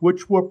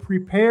 which were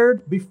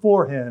prepared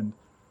beforehand,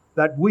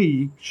 that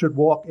we should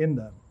walk in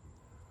them."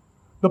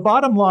 The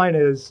bottom line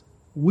is,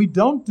 we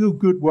don't do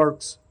good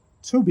works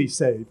to be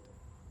saved.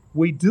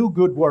 We do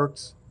good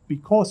works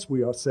because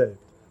we are saved.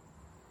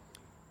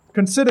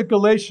 Consider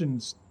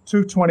Galatians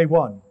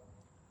 2:21.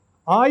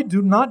 "I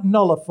do not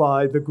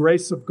nullify the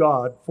grace of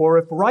God, for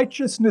if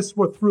righteousness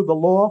were through the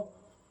law,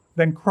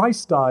 then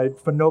Christ died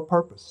for no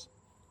purpose."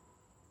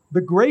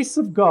 The grace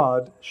of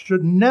God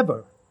should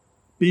never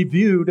be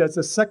viewed as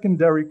a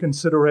secondary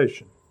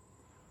consideration.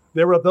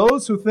 There are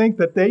those who think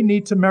that they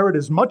need to merit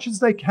as much as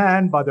they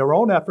can by their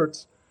own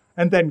efforts,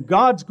 and then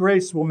God's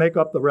grace will make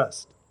up the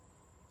rest.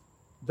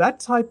 That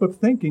type of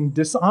thinking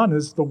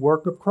dishonors the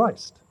work of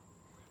Christ.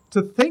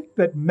 To think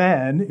that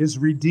man is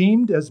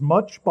redeemed as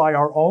much by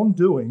our own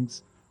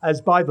doings as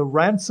by the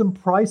ransom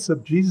price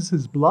of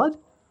Jesus' blood?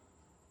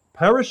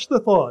 Perish the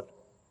thought.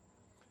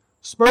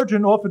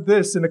 Spurgeon offered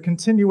this in a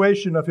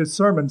continuation of his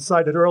sermon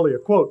cited earlier,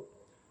 quote,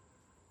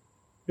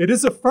 "It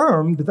is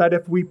affirmed that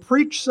if we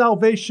preach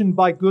salvation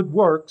by good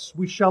works,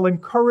 we shall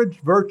encourage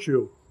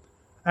virtue,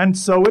 and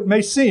so it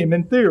may seem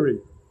in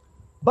theory.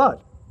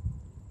 But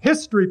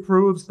history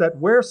proves that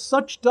where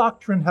such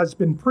doctrine has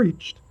been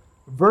preached,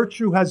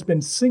 virtue has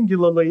been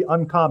singularly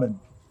uncommon.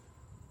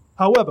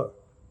 However,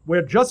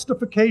 where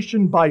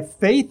justification by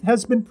faith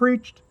has been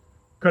preached,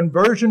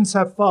 conversions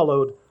have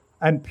followed,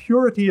 and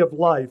purity of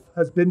life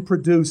has been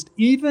produced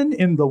even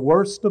in the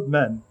worst of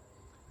men.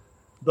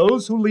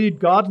 Those who lead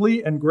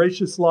godly and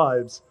gracious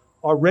lives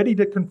are ready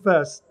to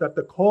confess that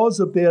the cause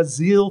of their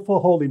zeal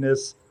for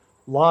holiness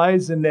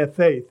lies in their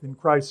faith in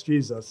Christ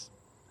Jesus."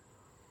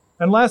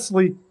 And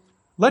lastly,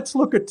 let's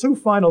look at two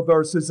final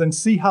verses and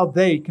see how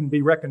they can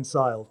be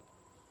reconciled.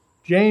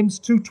 James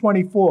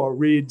 2:24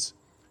 reads,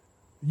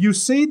 "You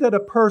see that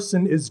a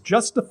person is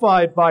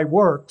justified by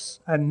works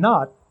and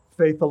not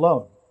faith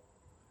alone."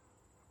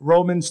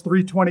 Romans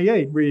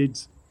 3:28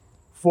 reads,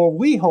 "For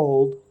we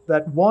hold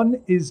that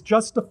one is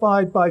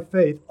justified by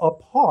faith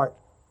apart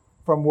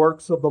from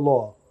works of the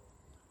law."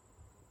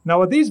 Now,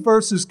 are these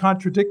verses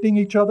contradicting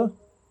each other?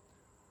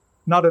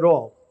 Not at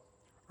all.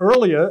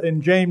 Earlier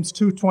in James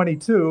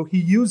 2:22, he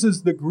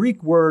uses the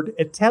Greek word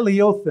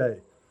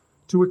eteliothei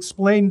to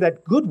explain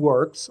that good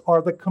works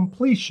are the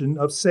completion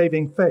of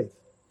saving faith.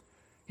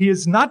 He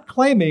is not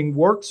claiming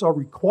works are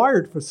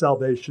required for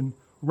salvation.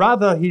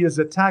 Rather, he is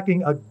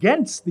attacking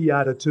against the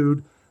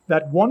attitude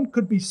that one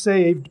could be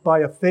saved by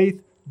a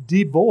faith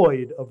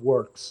devoid of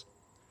works.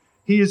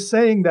 He is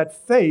saying that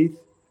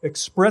faith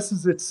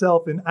expresses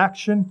itself in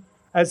action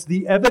as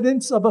the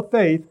evidence of a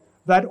faith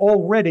that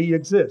already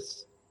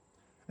exists.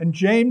 And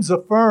James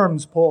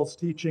affirms Paul's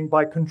teaching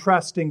by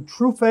contrasting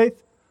true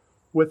faith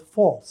with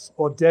false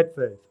or dead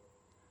faith.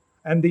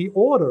 And the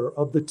order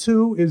of the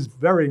two is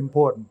very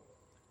important.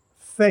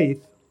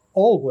 Faith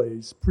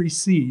always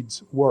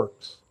precedes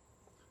works.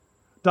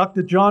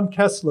 Dr. John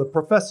Kessler,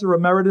 Professor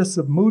Emeritus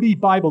of Moody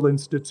Bible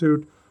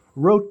Institute,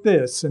 wrote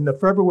this in the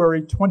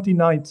February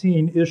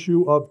 2019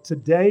 issue of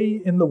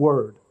Today in the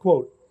Word,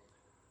 quote,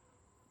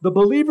 "The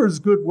believer's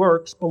good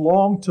works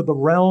belong to the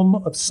realm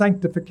of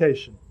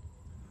sanctification.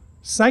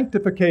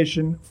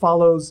 Sanctification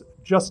follows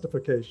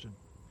justification.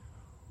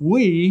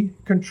 We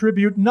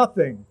contribute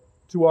nothing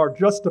to our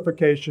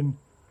justification,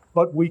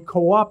 but we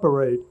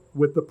cooperate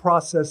with the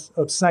process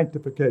of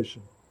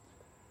sanctification."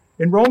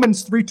 In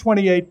Romans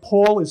 3:28,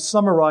 Paul is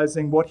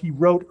summarizing what he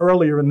wrote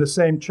earlier in the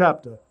same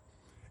chapter.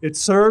 It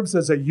serves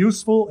as a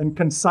useful and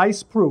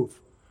concise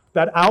proof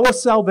that our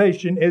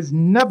salvation is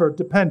never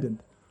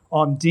dependent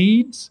on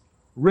deeds,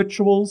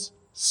 rituals,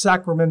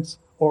 sacraments,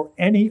 or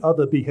any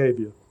other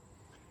behavior.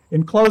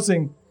 In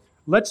closing,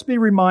 let's be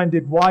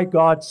reminded why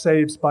God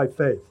saves by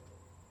faith.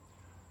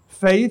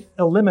 Faith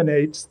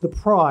eliminates the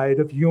pride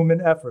of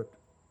human effort.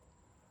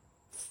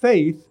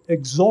 Faith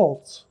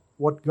exalts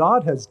what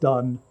God has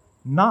done,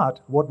 not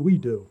what we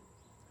do.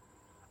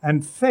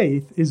 And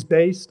faith is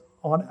based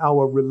on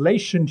our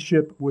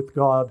relationship with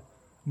God,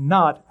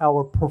 not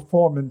our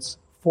performance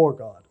for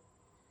God.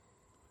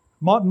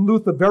 Martin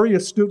Luther very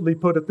astutely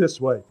put it this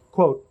way,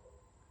 quote,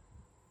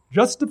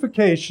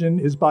 "Justification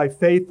is by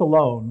faith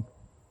alone,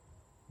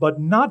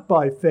 but not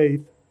by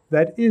faith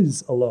that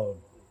is alone.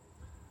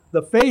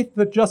 The faith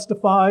that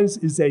justifies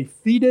is a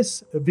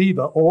fides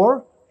viva,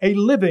 or a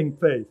living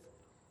faith,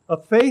 a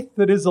faith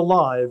that is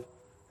alive,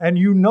 and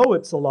you know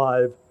it's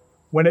alive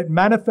when it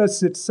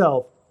manifests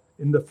itself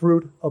in the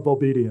fruit of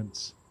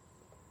obedience."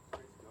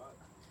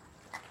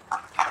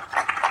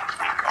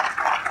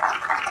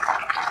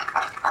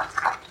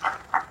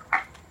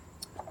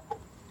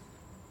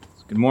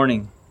 Good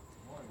morning.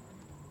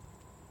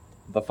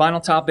 The final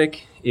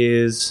topic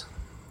is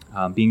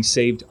being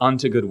saved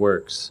unto good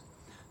works.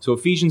 So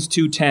Ephesians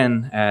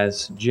 2:10,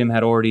 as Jim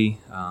had already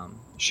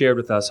shared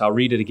with us, I'll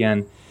read it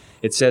again.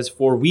 It says,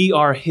 "For we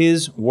are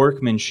his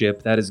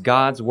workmanship," that is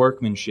God's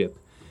workmanship,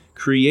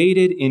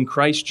 "created in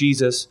Christ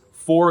Jesus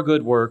for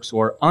good works,"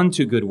 or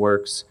unto good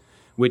works,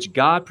 "which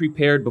God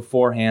prepared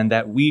beforehand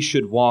that we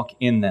should walk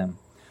in them."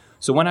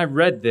 So when I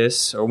read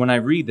this, or when I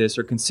read this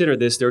or consider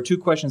this, there are two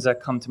questions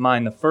that come to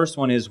mind. The first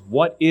one is,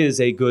 what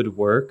is a good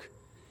work?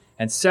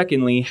 And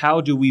secondly,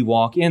 how do we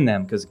walk in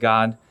them? Because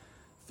God,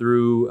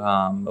 through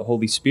the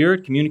Holy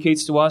Spirit,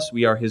 communicates to us,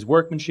 we are his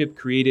workmanship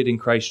created in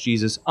Christ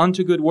Jesus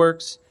unto good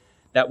works,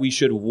 that we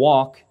should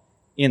walk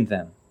in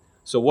them.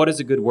 So what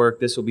is a good work?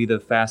 This will be the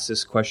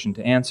fastest question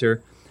to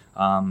answer.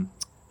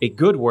 A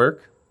good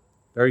work,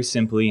 very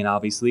simply and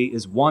obviously,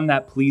 is one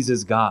that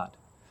pleases God.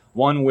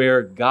 One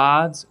where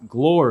God's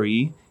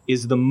glory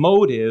is the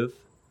motive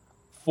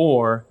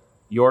for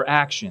your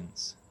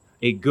actions.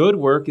 A good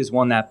work is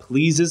one that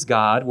pleases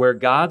God, where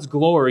God's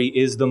glory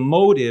is the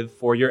motive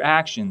for your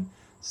action.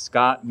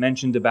 Scott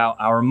mentioned about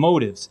our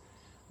motives.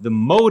 The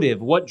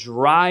motive, what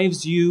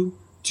drives you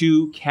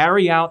to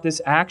carry out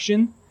this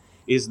action,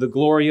 is the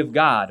glory of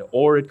God,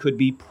 or it could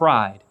be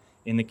pride.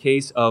 In the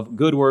case of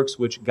good works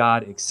which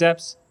God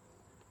accepts,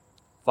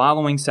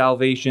 following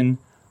salvation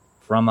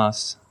from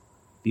us,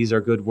 these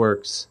are good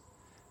works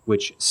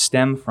which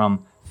stem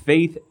from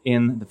faith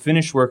in the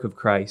finished work of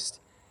Christ,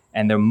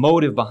 and their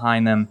motive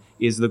behind them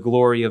is the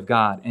glory of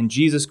God. And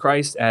Jesus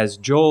Christ, as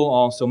Joel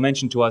also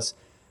mentioned to us,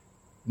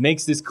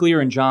 makes this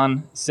clear in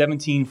John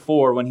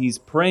 17:4 when he's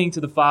praying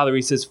to the Father.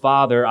 He says,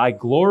 "Father, I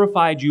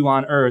glorified you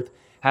on earth,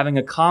 having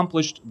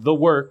accomplished the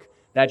work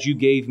that you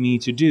gave me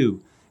to do."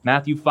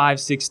 Matthew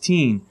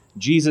 5:16,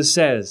 Jesus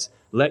says,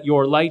 "Let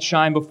your light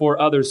shine before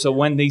others, so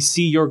when they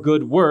see your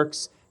good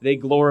works, they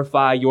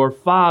glorify your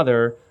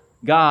Father,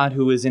 God,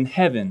 who is in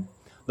heaven."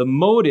 The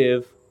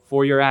motive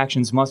for your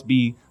actions must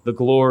be the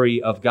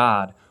glory of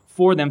God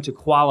for them to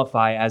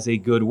qualify as a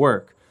good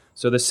work.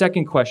 So the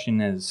second question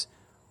is,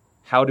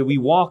 how do we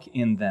walk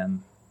in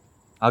them?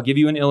 I'll give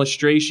you an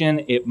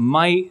illustration. It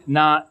might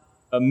not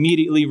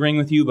immediately ring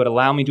with you, but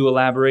allow me to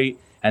elaborate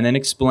and then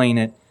explain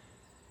it.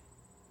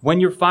 When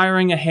you're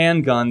firing a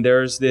handgun,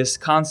 there's this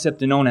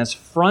concept known as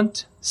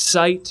front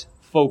sight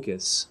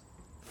focus.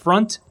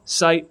 Front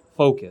sight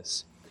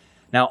focus.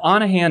 Now,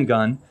 on a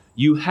handgun,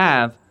 you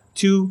have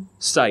two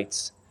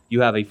sights.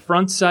 You have a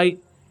front sight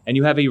and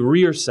you have a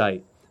rear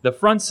sight. The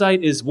front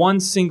sight is one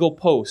single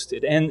post.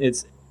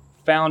 It's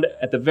found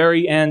at the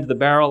very end of the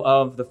barrel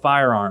of the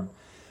firearm.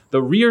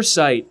 The rear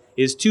sight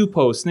is two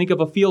posts. Think of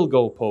a field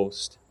goal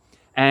post.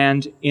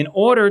 And in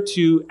order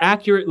to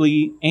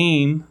accurately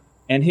aim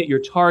and hit your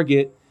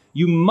target,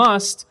 you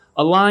must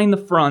align the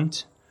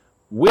front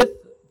with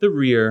the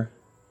rear,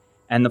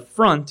 and the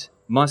front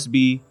must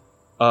be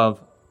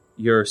of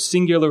your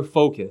singular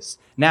focus.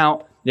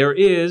 Now, there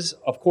is,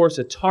 of course,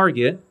 a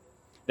target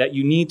that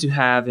you need to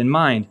have in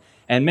mind.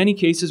 And in many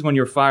cases, when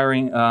you're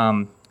firing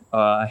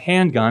a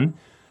handgun,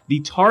 the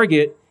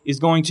target is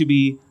going to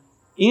be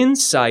in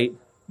sight,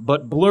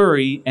 but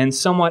blurry and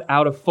somewhat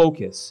out of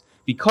focus,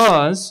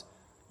 because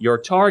your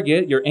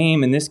target, your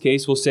aim in this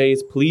case, will say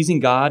it's pleasing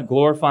God,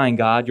 glorifying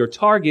God. Your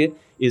target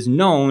is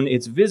known,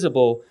 it's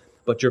visible,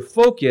 but your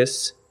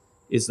focus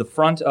is the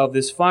front of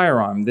this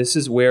firearm. This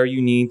is where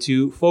you need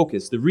to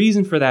focus. The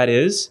reason for that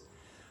is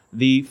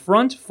the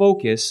front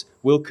focus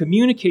will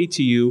communicate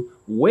to you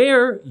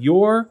where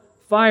your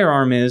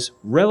firearm is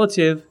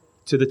relative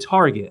to the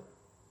target.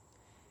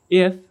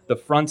 If the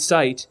front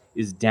sight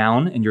is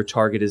down and your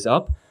target is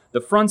up, the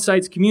front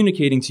sight's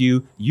communicating to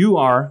you, you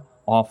are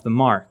off the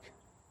mark.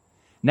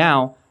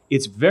 Now,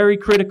 it's very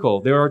critical.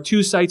 There are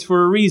two sights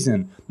for a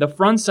reason. The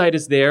front sight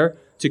is there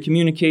to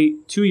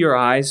communicate to your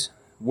eyes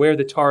where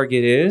the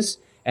target is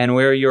and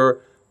where your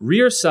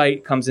rear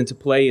sight comes into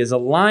play is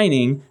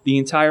aligning the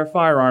entire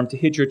firearm to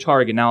hit your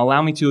target. Now,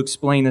 allow me to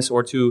explain this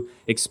or to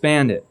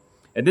expand it.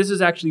 And this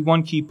is actually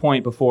one key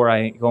point before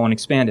I go and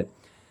expand it.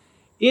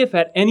 If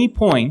at any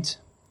point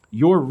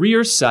your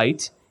rear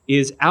sight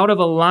is out of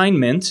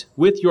alignment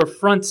with your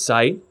front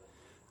sight,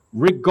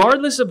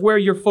 regardless of where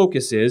your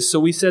focus is, so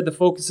we said the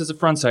focus is the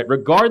front sight,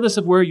 regardless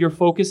of where your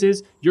focus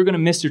is, you're going to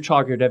miss your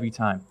target every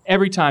time.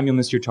 Every time you'll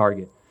miss your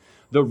target.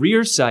 The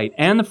rear sight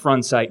and the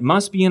front sight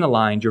must be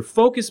aligned. Your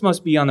focus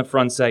must be on the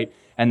front sight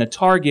and the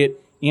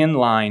target in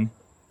line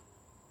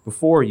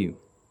before you.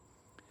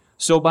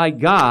 So by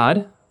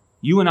God,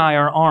 you and I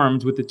are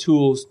armed with the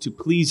tools to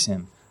please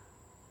Him.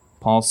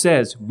 Paul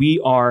says we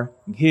are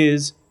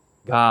His,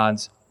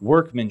 God's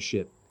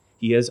workmanship.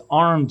 He has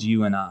armed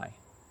you and I,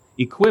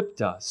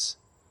 equipped us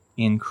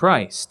in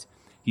Christ.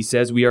 He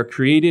says we are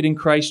created in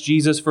Christ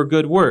Jesus for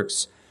good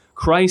works.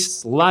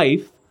 Christ's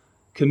life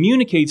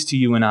communicates to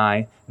you and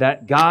I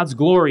that God's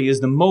glory is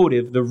the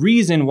motive, the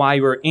reason why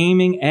we're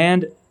aiming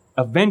and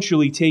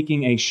eventually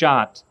taking a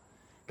shot.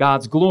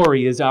 God's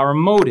glory is our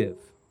motive.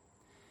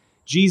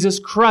 Jesus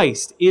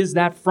Christ is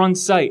that front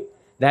sight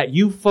that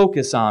you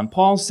focus on.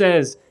 Paul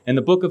says in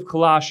the book of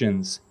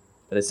Colossians,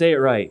 did I say it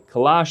right?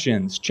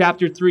 Colossians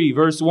chapter 3,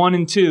 verse 1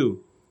 and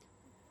 2.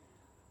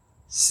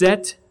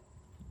 Seek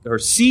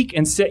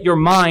and set your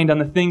mind on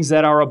the things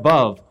that are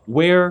above,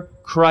 where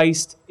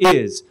Christ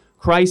is.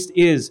 Christ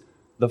is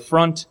the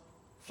front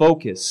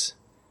focus,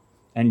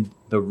 and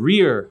the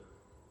rear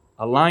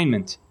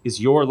alignment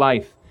is your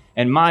life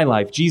and my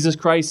life. Jesus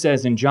Christ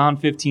says in John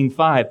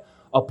 15:5,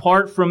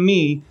 apart from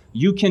me,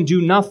 you can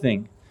do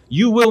nothing.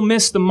 You will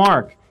miss the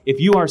mark if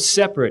you are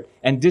separate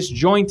and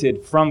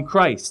disjointed from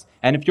Christ,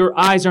 and if your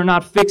eyes are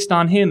not fixed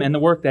on Him and the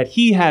work that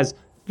He has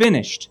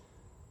finished.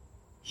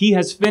 He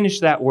has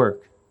finished that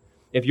work.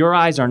 If your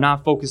eyes are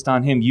not focused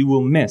on Him, you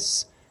will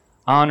miss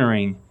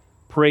honoring,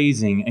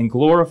 praising, and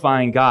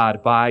glorifying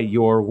God by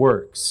your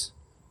works.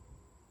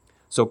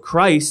 So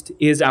Christ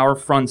is our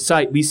front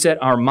sight. We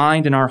set our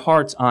mind and our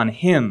hearts on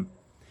Him.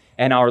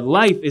 And our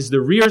life is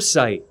the rear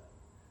sight,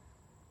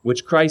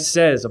 which Christ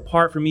says,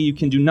 apart from me, you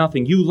can do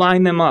nothing. You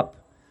line them up,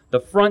 the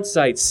front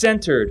sight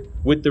centered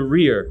with the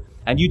rear,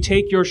 and you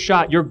take your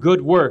shot, your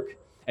good work,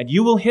 and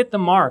you will hit the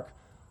mark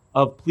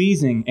of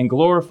pleasing and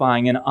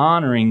glorifying and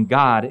honoring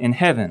God in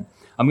heaven.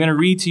 I'm going to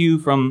read to you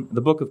from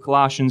the book of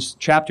Colossians,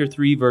 chapter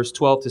 3, verse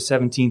 12 to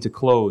 17 to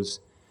close.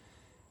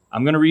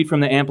 I'm going to read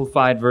from the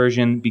Amplified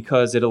Version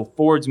because it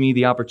affords me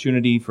the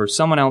opportunity for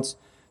someone else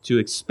to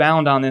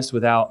expound on this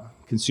without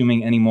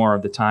consuming any more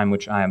of the time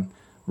which I am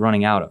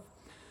running out of.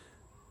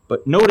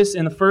 But notice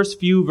in the first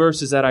few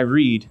verses that I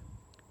read,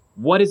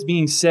 what is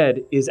being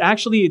said is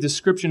actually a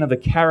description of the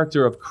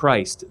character of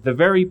Christ, the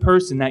very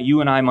person that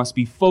you and I must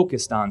be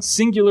focused on,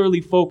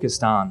 singularly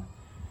focused on.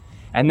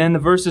 And then the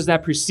verses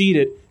that precede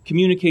it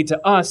communicate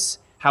to us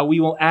how we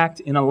will act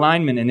in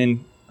alignment and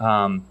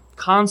in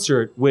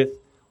concert with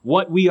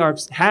what we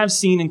have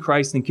seen in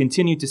Christ and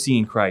continue to see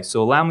in Christ.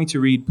 So allow me to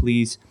read,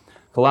 please,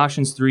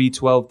 Colossians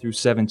 3:12 through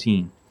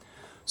 17.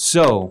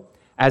 So,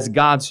 as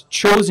God's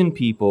chosen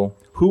people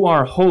who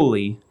are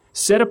holy,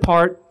 set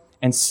apart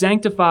and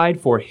sanctified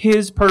for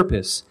His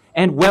purpose,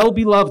 and well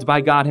beloved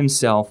by God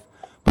Himself,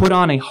 put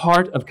on a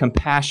heart of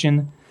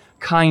compassion,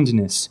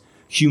 kindness,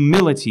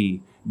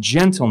 humility,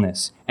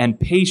 gentleness, and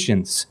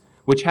patience,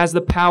 which has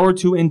the power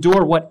to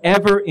endure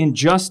whatever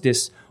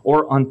injustice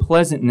or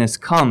unpleasantness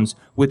comes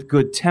with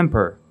good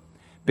temper,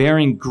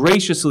 bearing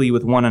graciously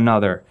with one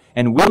another,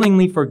 and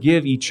willingly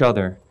forgive each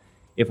other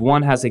if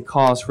one has a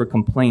cause for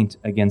complaint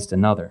against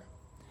another.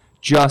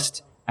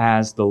 Just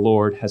as the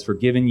Lord has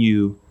forgiven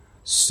you,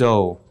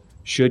 so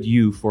should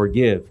you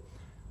forgive.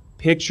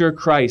 Picture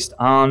Christ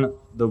on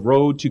the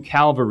road to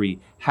Calvary.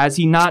 Has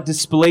He not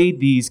displayed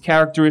these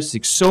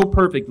characteristics so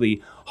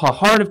perfectly? A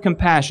heart of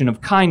compassion,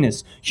 of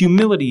kindness,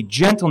 humility,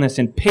 gentleness,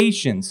 and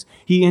patience.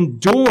 He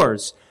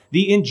endures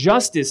the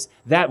injustice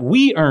that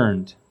we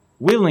earned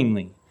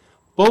willingly.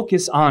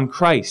 Focus on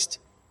Christ.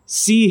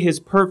 See His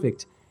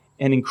perfect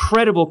and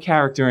incredible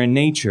character and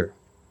nature.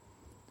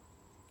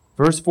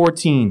 Verse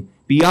 14,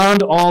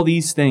 beyond all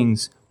these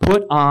things,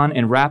 put on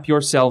and wrap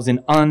yourselves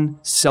in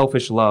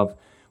unselfish love,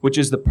 which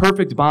is the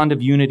perfect bond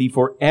of unity,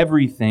 for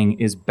everything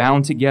is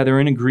bound together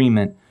in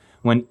agreement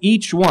when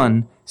each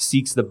one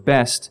seeks the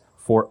best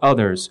for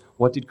others.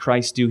 What did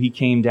Christ do? He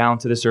came down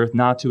to this earth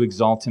not to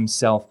exalt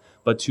Himself,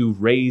 but to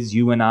raise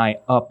you and I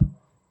up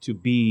to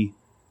be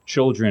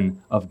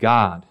children of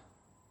God.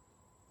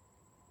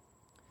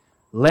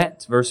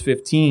 Verse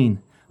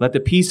 15, let the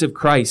peace of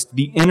Christ,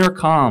 the inner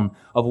calm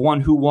of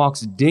one who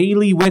walks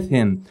daily with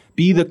Him,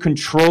 be the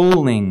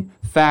controlling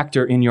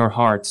factor in your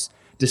hearts,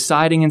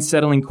 deciding and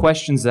settling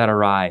questions that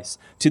arise.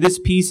 To this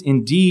peace,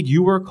 indeed,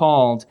 you were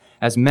called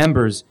as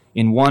members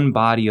in one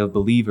body of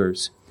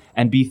believers,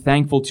 and be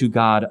thankful to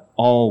God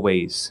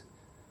always.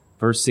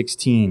 Verse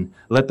 16,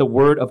 let the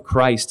word of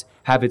Christ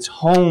have its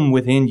home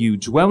within you,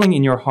 dwelling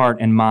in your heart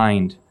and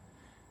mind.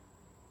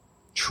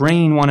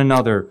 Train one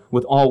another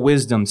with all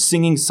wisdom,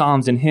 singing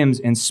psalms and hymns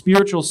and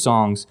spiritual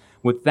songs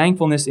with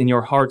thankfulness in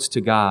your hearts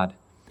to God.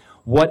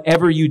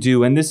 Whatever you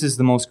do, and this is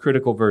the most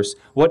critical verse,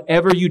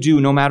 whatever you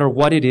do, no matter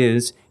what it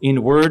is,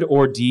 in word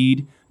or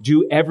deed,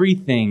 do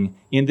everything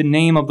in the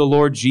name of the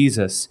Lord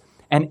Jesus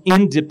and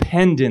in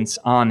dependence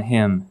on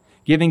him,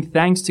 giving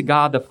thanks to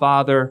God the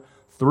Father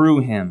through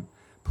him.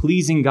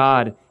 Pleasing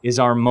God is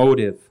our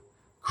motive.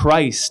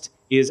 Christ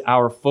is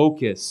our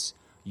focus.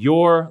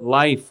 Your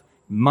life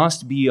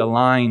must be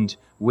aligned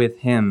with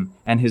him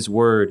and his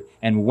word.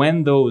 And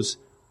when those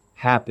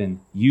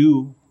happen,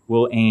 you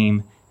will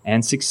aim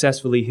and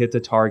successfully hit the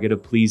target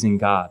of pleasing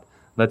God.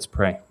 Let's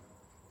pray.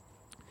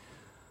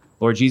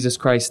 Lord Jesus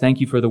Christ, thank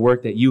you for the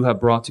work that you have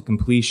brought to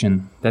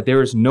completion, that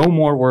there is no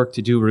more work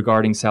to do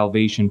regarding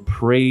salvation.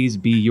 Praise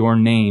be your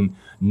name.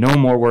 No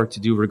more work to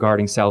do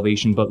regarding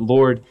salvation. But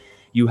Lord,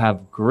 you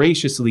have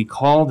graciously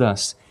called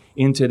us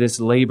into this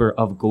labor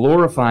of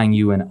glorifying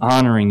you and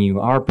honoring you.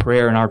 Our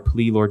prayer and our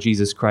plea, Lord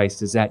Jesus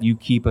Christ, is that you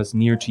keep us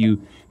near to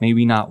you. May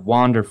we not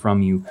wander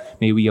from you.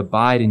 May we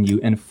abide in you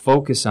and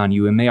focus on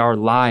you. And may our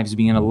lives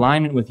be in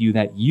alignment with you,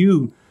 that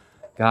you,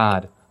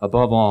 God,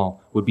 above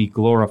all, would be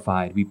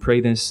glorified. We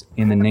pray this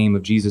in the name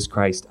of Jesus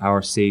Christ,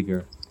 our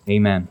Savior.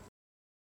 Amen.